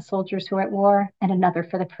protect the soldiers who are at war, and another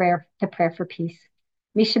for the prayer for peace.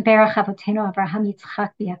 Mishaberach Avotenu Avraham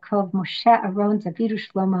Yitzchak Yaakov Moshe Aaron David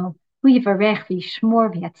Shlomo Hu Yivarech V'Yishmor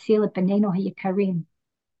V'Yatzil Et Bneiנו Hayikarim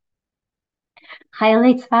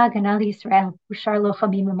Chayalei Tzva Hagana Yisrael Ushar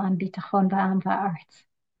Lochamim Leman Bitachon Ba'am Va'aretz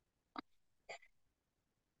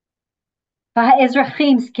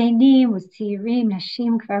והאזרחים, זקנים וצעירים,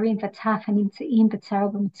 נשים, גברים וטף הנמצאים בצער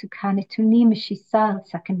ובמצוקה, נתונים משיסה על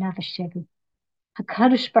סכנה ושבי.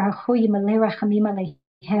 הקדוש ברוך הוא ימלא רחמים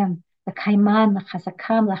עליהם, לקיימן,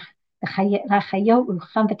 לחזקם, להחיו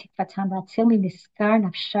רוחם ותקוותם, להציל ממסגר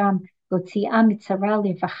נפשם, להוציאם מצרה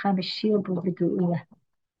לרווחה משילוב ולגאולה.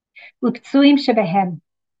 ולפצועים שבהם,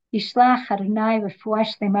 ישלח אדוני רפואה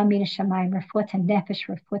שלמה מן השמיים, רפואת הנפש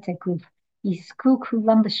ורפואת הגוף. יזכו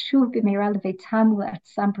כולם לשוב במהרה לביתם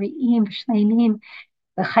ולארצם בריאים ושלמים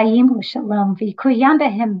וחיים ולשלום, ויקוים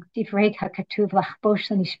בהם דברי הכתוב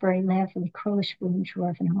לחבוש לנשברי לב ולקרוא לשבויים שוב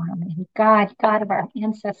ונאמר אמן. God of our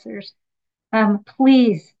ancestors,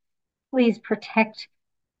 please protect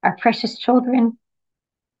our precious children,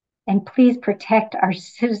 and please protect our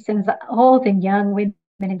citizens, old and young, women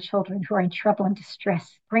and children who are in trouble and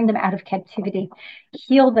distress. Bring them out of captivity.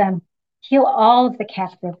 Heal them. Heal all of the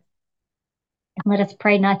captives. And let us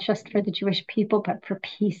pray not just for the Jewish people, but for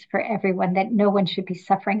peace for everyone, that no one should be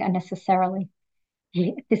suffering unnecessarily.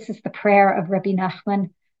 This is the prayer of Rabbi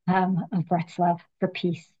Nachman of Bretzlav for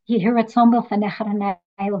peace.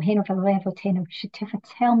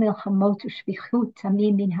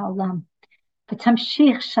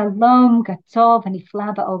 ותמשיך שלום גדול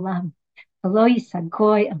ונפלא בעולם, ולא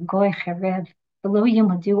ייסגוי על גוי חרב, ולא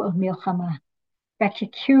ילמדו על מלחמה. רק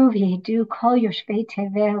יכירו וידעו כל יושבי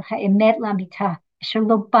תבל האמת לאמיתה, אשר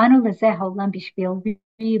לא באנו לזה העולם בשביל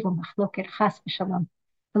ריב ומחלוקת חס ושלום,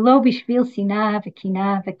 ולא בשביל שנאה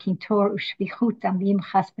וקנאה וקנטור ושפיכות דמים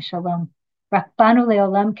חס ושלום. רק באנו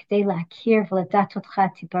לעולם כדי להכיר ולדעת אותך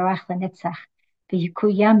תברך לנצח,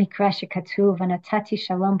 ויקוים מקרא שכתוב, ונתתי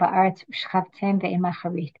שלום בארץ ושכבתם ועם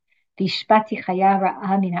אחרית, והשפעתי חיה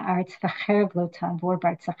רעה מן הארץ, וחרב לא תעבור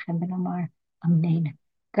בארצכם, ונאמר אמן.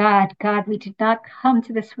 God, we did not come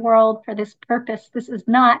to this world for this purpose. This is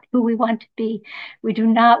not who we want to be. We do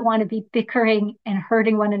not want to be bickering and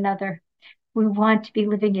hurting one another. We want to be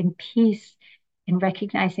living in peace and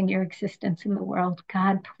recognizing your existence in the world.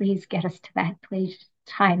 God, please get us to that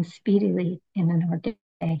time speedily in the Lord's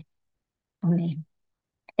day. Amen.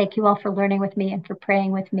 Thank you all for learning with me and for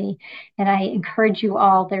praying with me. And I encourage you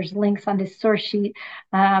all, there's links on this source sheet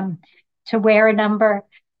to wear a number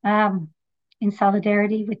in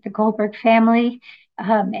solidarity with the Goldberg family,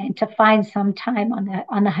 and to find some time on the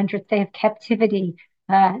 100th day of captivity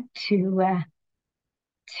to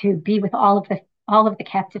be with all of the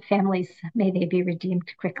captive families. May they be redeemed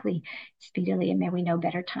quickly, speedily, and may we know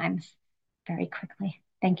better times very quickly.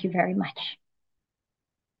 Thank you very much.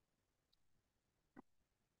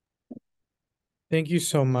 Thank you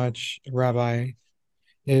so much, Rabbi.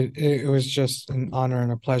 It was just an honor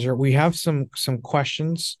and a pleasure. We have some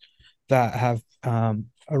questions that have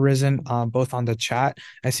arisen both on the chat.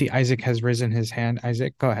 I see Isaac has risen his hand.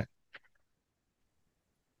 Isaac, go ahead.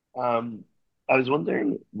 Um, I was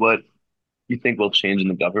wondering what you think will change in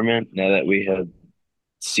the government now that we have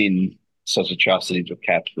seen such atrocities with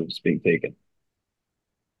captives being taken.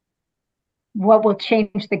 What will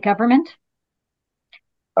change the government?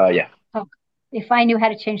 Yeah. Oh, if I knew how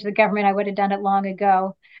to change the government, I would have done it long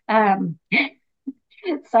ago. Um,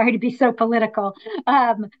 sorry to be so political,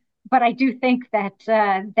 but I do think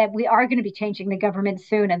that we are going to be changing the government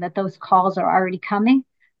soon, and that those calls are already coming.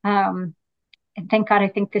 Um, and thank God, I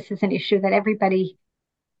think this is an issue that everybody,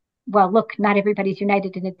 well, look, not everybody's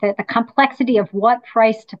united in it. The complexity of what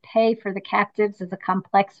price to pay for the captives is a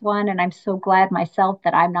complex one. And I'm so glad myself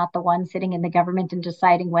that I'm not the one sitting in the government and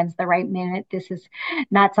deciding when's the right minute. This is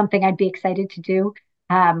not something I'd be excited to do.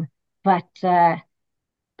 Um, but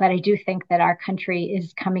but I do think that our country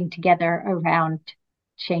is coming together around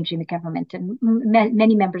changing the government. And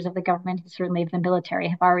many members of the government, certainly of the military,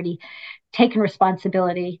 have already taken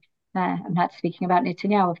responsibility. I'm not speaking about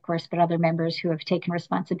Netanyahu, of course, but other members who have taken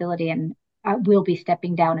responsibility and will be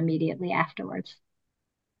stepping down immediately afterwards.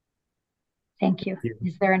 Thank you.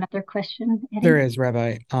 Is there another question, There Eddie? is,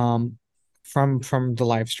 Rabbi. From the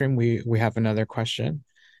live stream, we have another question.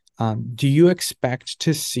 Do you expect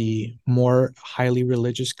to see more highly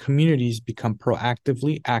religious communities become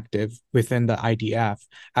proactively active within the IDF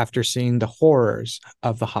after seeing the horrors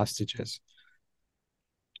of the hostages?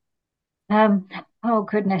 Um, oh,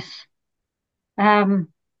 goodness. Um,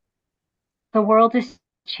 the world is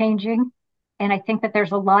changing. And I think that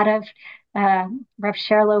there's a lot of Rev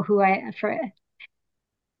Sherlow, for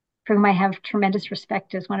whom I have tremendous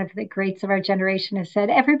respect as one of the greats of our generation, has said,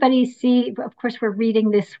 everybody see, of course, we're reading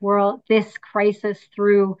this world, this crisis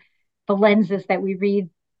through the lenses that we read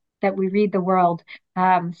the world.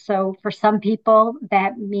 So for some people,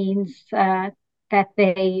 that means that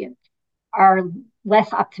they are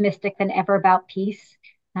less optimistic than ever about peace.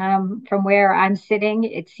 From where I'm sitting,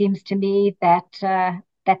 it seems to me that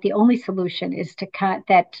the only solution is to cut,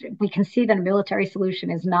 that we can see that a military solution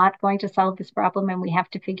is not going to solve this problem, and we have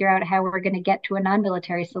to figure out how we're going to get to a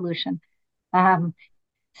non-military solution. Um,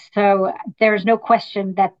 so there's no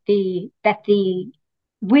question that the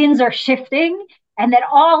winds are shifting, and that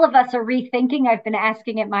all of us are rethinking. I've been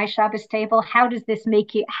asking at my Shabbos table, how does this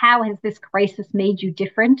make you? How has this crisis made you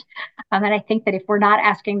different? And I think that if we're not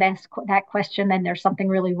asking that question, then there's something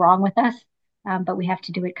really wrong with us. But we have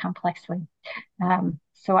to do it complexly.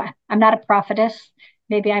 So I'm not a prophetess.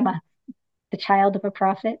 Maybe the child of a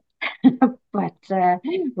prophet, but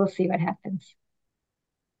we'll see what happens.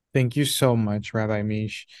 Thank you so much, Rabbi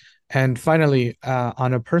Meesh. And finally,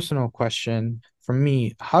 on a personal question from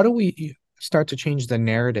me, how do we start to change the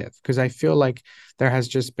narrative? Because I feel like there has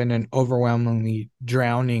just been an overwhelmingly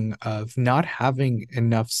drowning of not having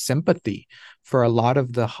enough sympathy for a lot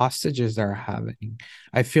of the hostages that are having.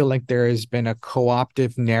 I feel like there has been a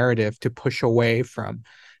co-optive narrative to push away from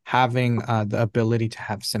having the ability to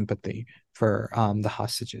have sympathy for the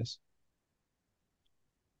hostages.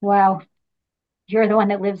 Wow, you're the one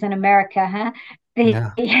that lives in America, huh?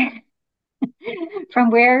 The Yeah. from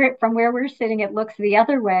where we're sitting, it looks the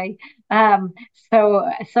other way. Um, so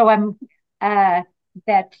I'm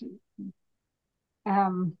that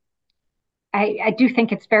um, I do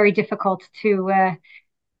think it's very difficult to. Uh,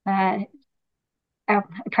 I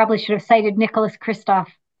probably should have cited Nicholas Kristof.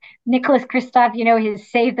 Nicholas Kristof,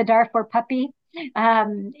 his "Save the Darfur Puppy."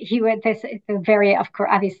 He would this. It's a very, of course,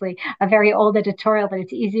 obviously a very old editorial, but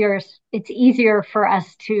it's easier. It's easier for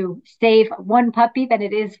us to save one puppy than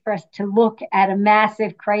it is for us to look at a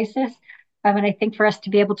massive crisis. And I think for us to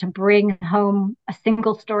be able to bring home a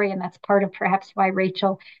single story, and that's part of perhaps why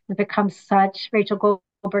Rachel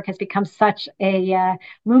Goldberg has become such a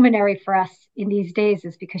luminary for us in these days,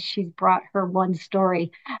 is because she's brought her one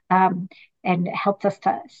story. And helped us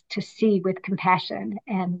to see with compassion.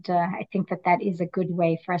 And I think that is a good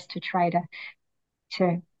way for us to try to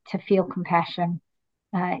to feel compassion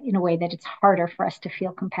in a way that it's harder for us to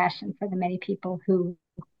feel compassion for the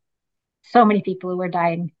so many people who are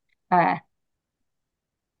dying.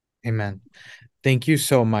 Amen. Thank you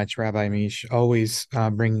so much, Rabbi Mish. Always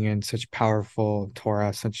bringing in such powerful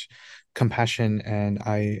Torah, such compassion, and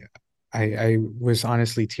I was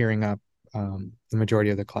honestly tearing up the majority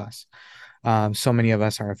of the class. So many of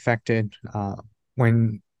us are affected.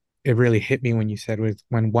 When it really hit me when you said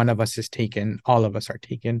when one of us is taken, all of us are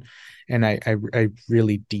taken, and I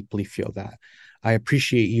really deeply feel that. I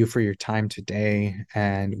appreciate you for your time today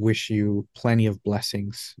and wish you plenty of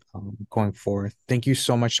blessings going forth. Thank you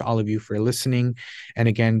so much to all of you for listening. And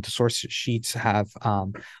again, the source sheets have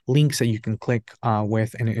links that you can click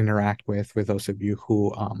with and interact with those of you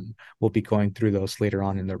who will be going through those later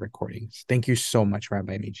on in the recordings. Thank you so much,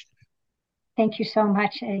 Rabbi Meesh. Thank you so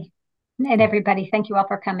much, and everybody. Thank you all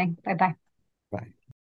for coming. Bye-bye. Bye.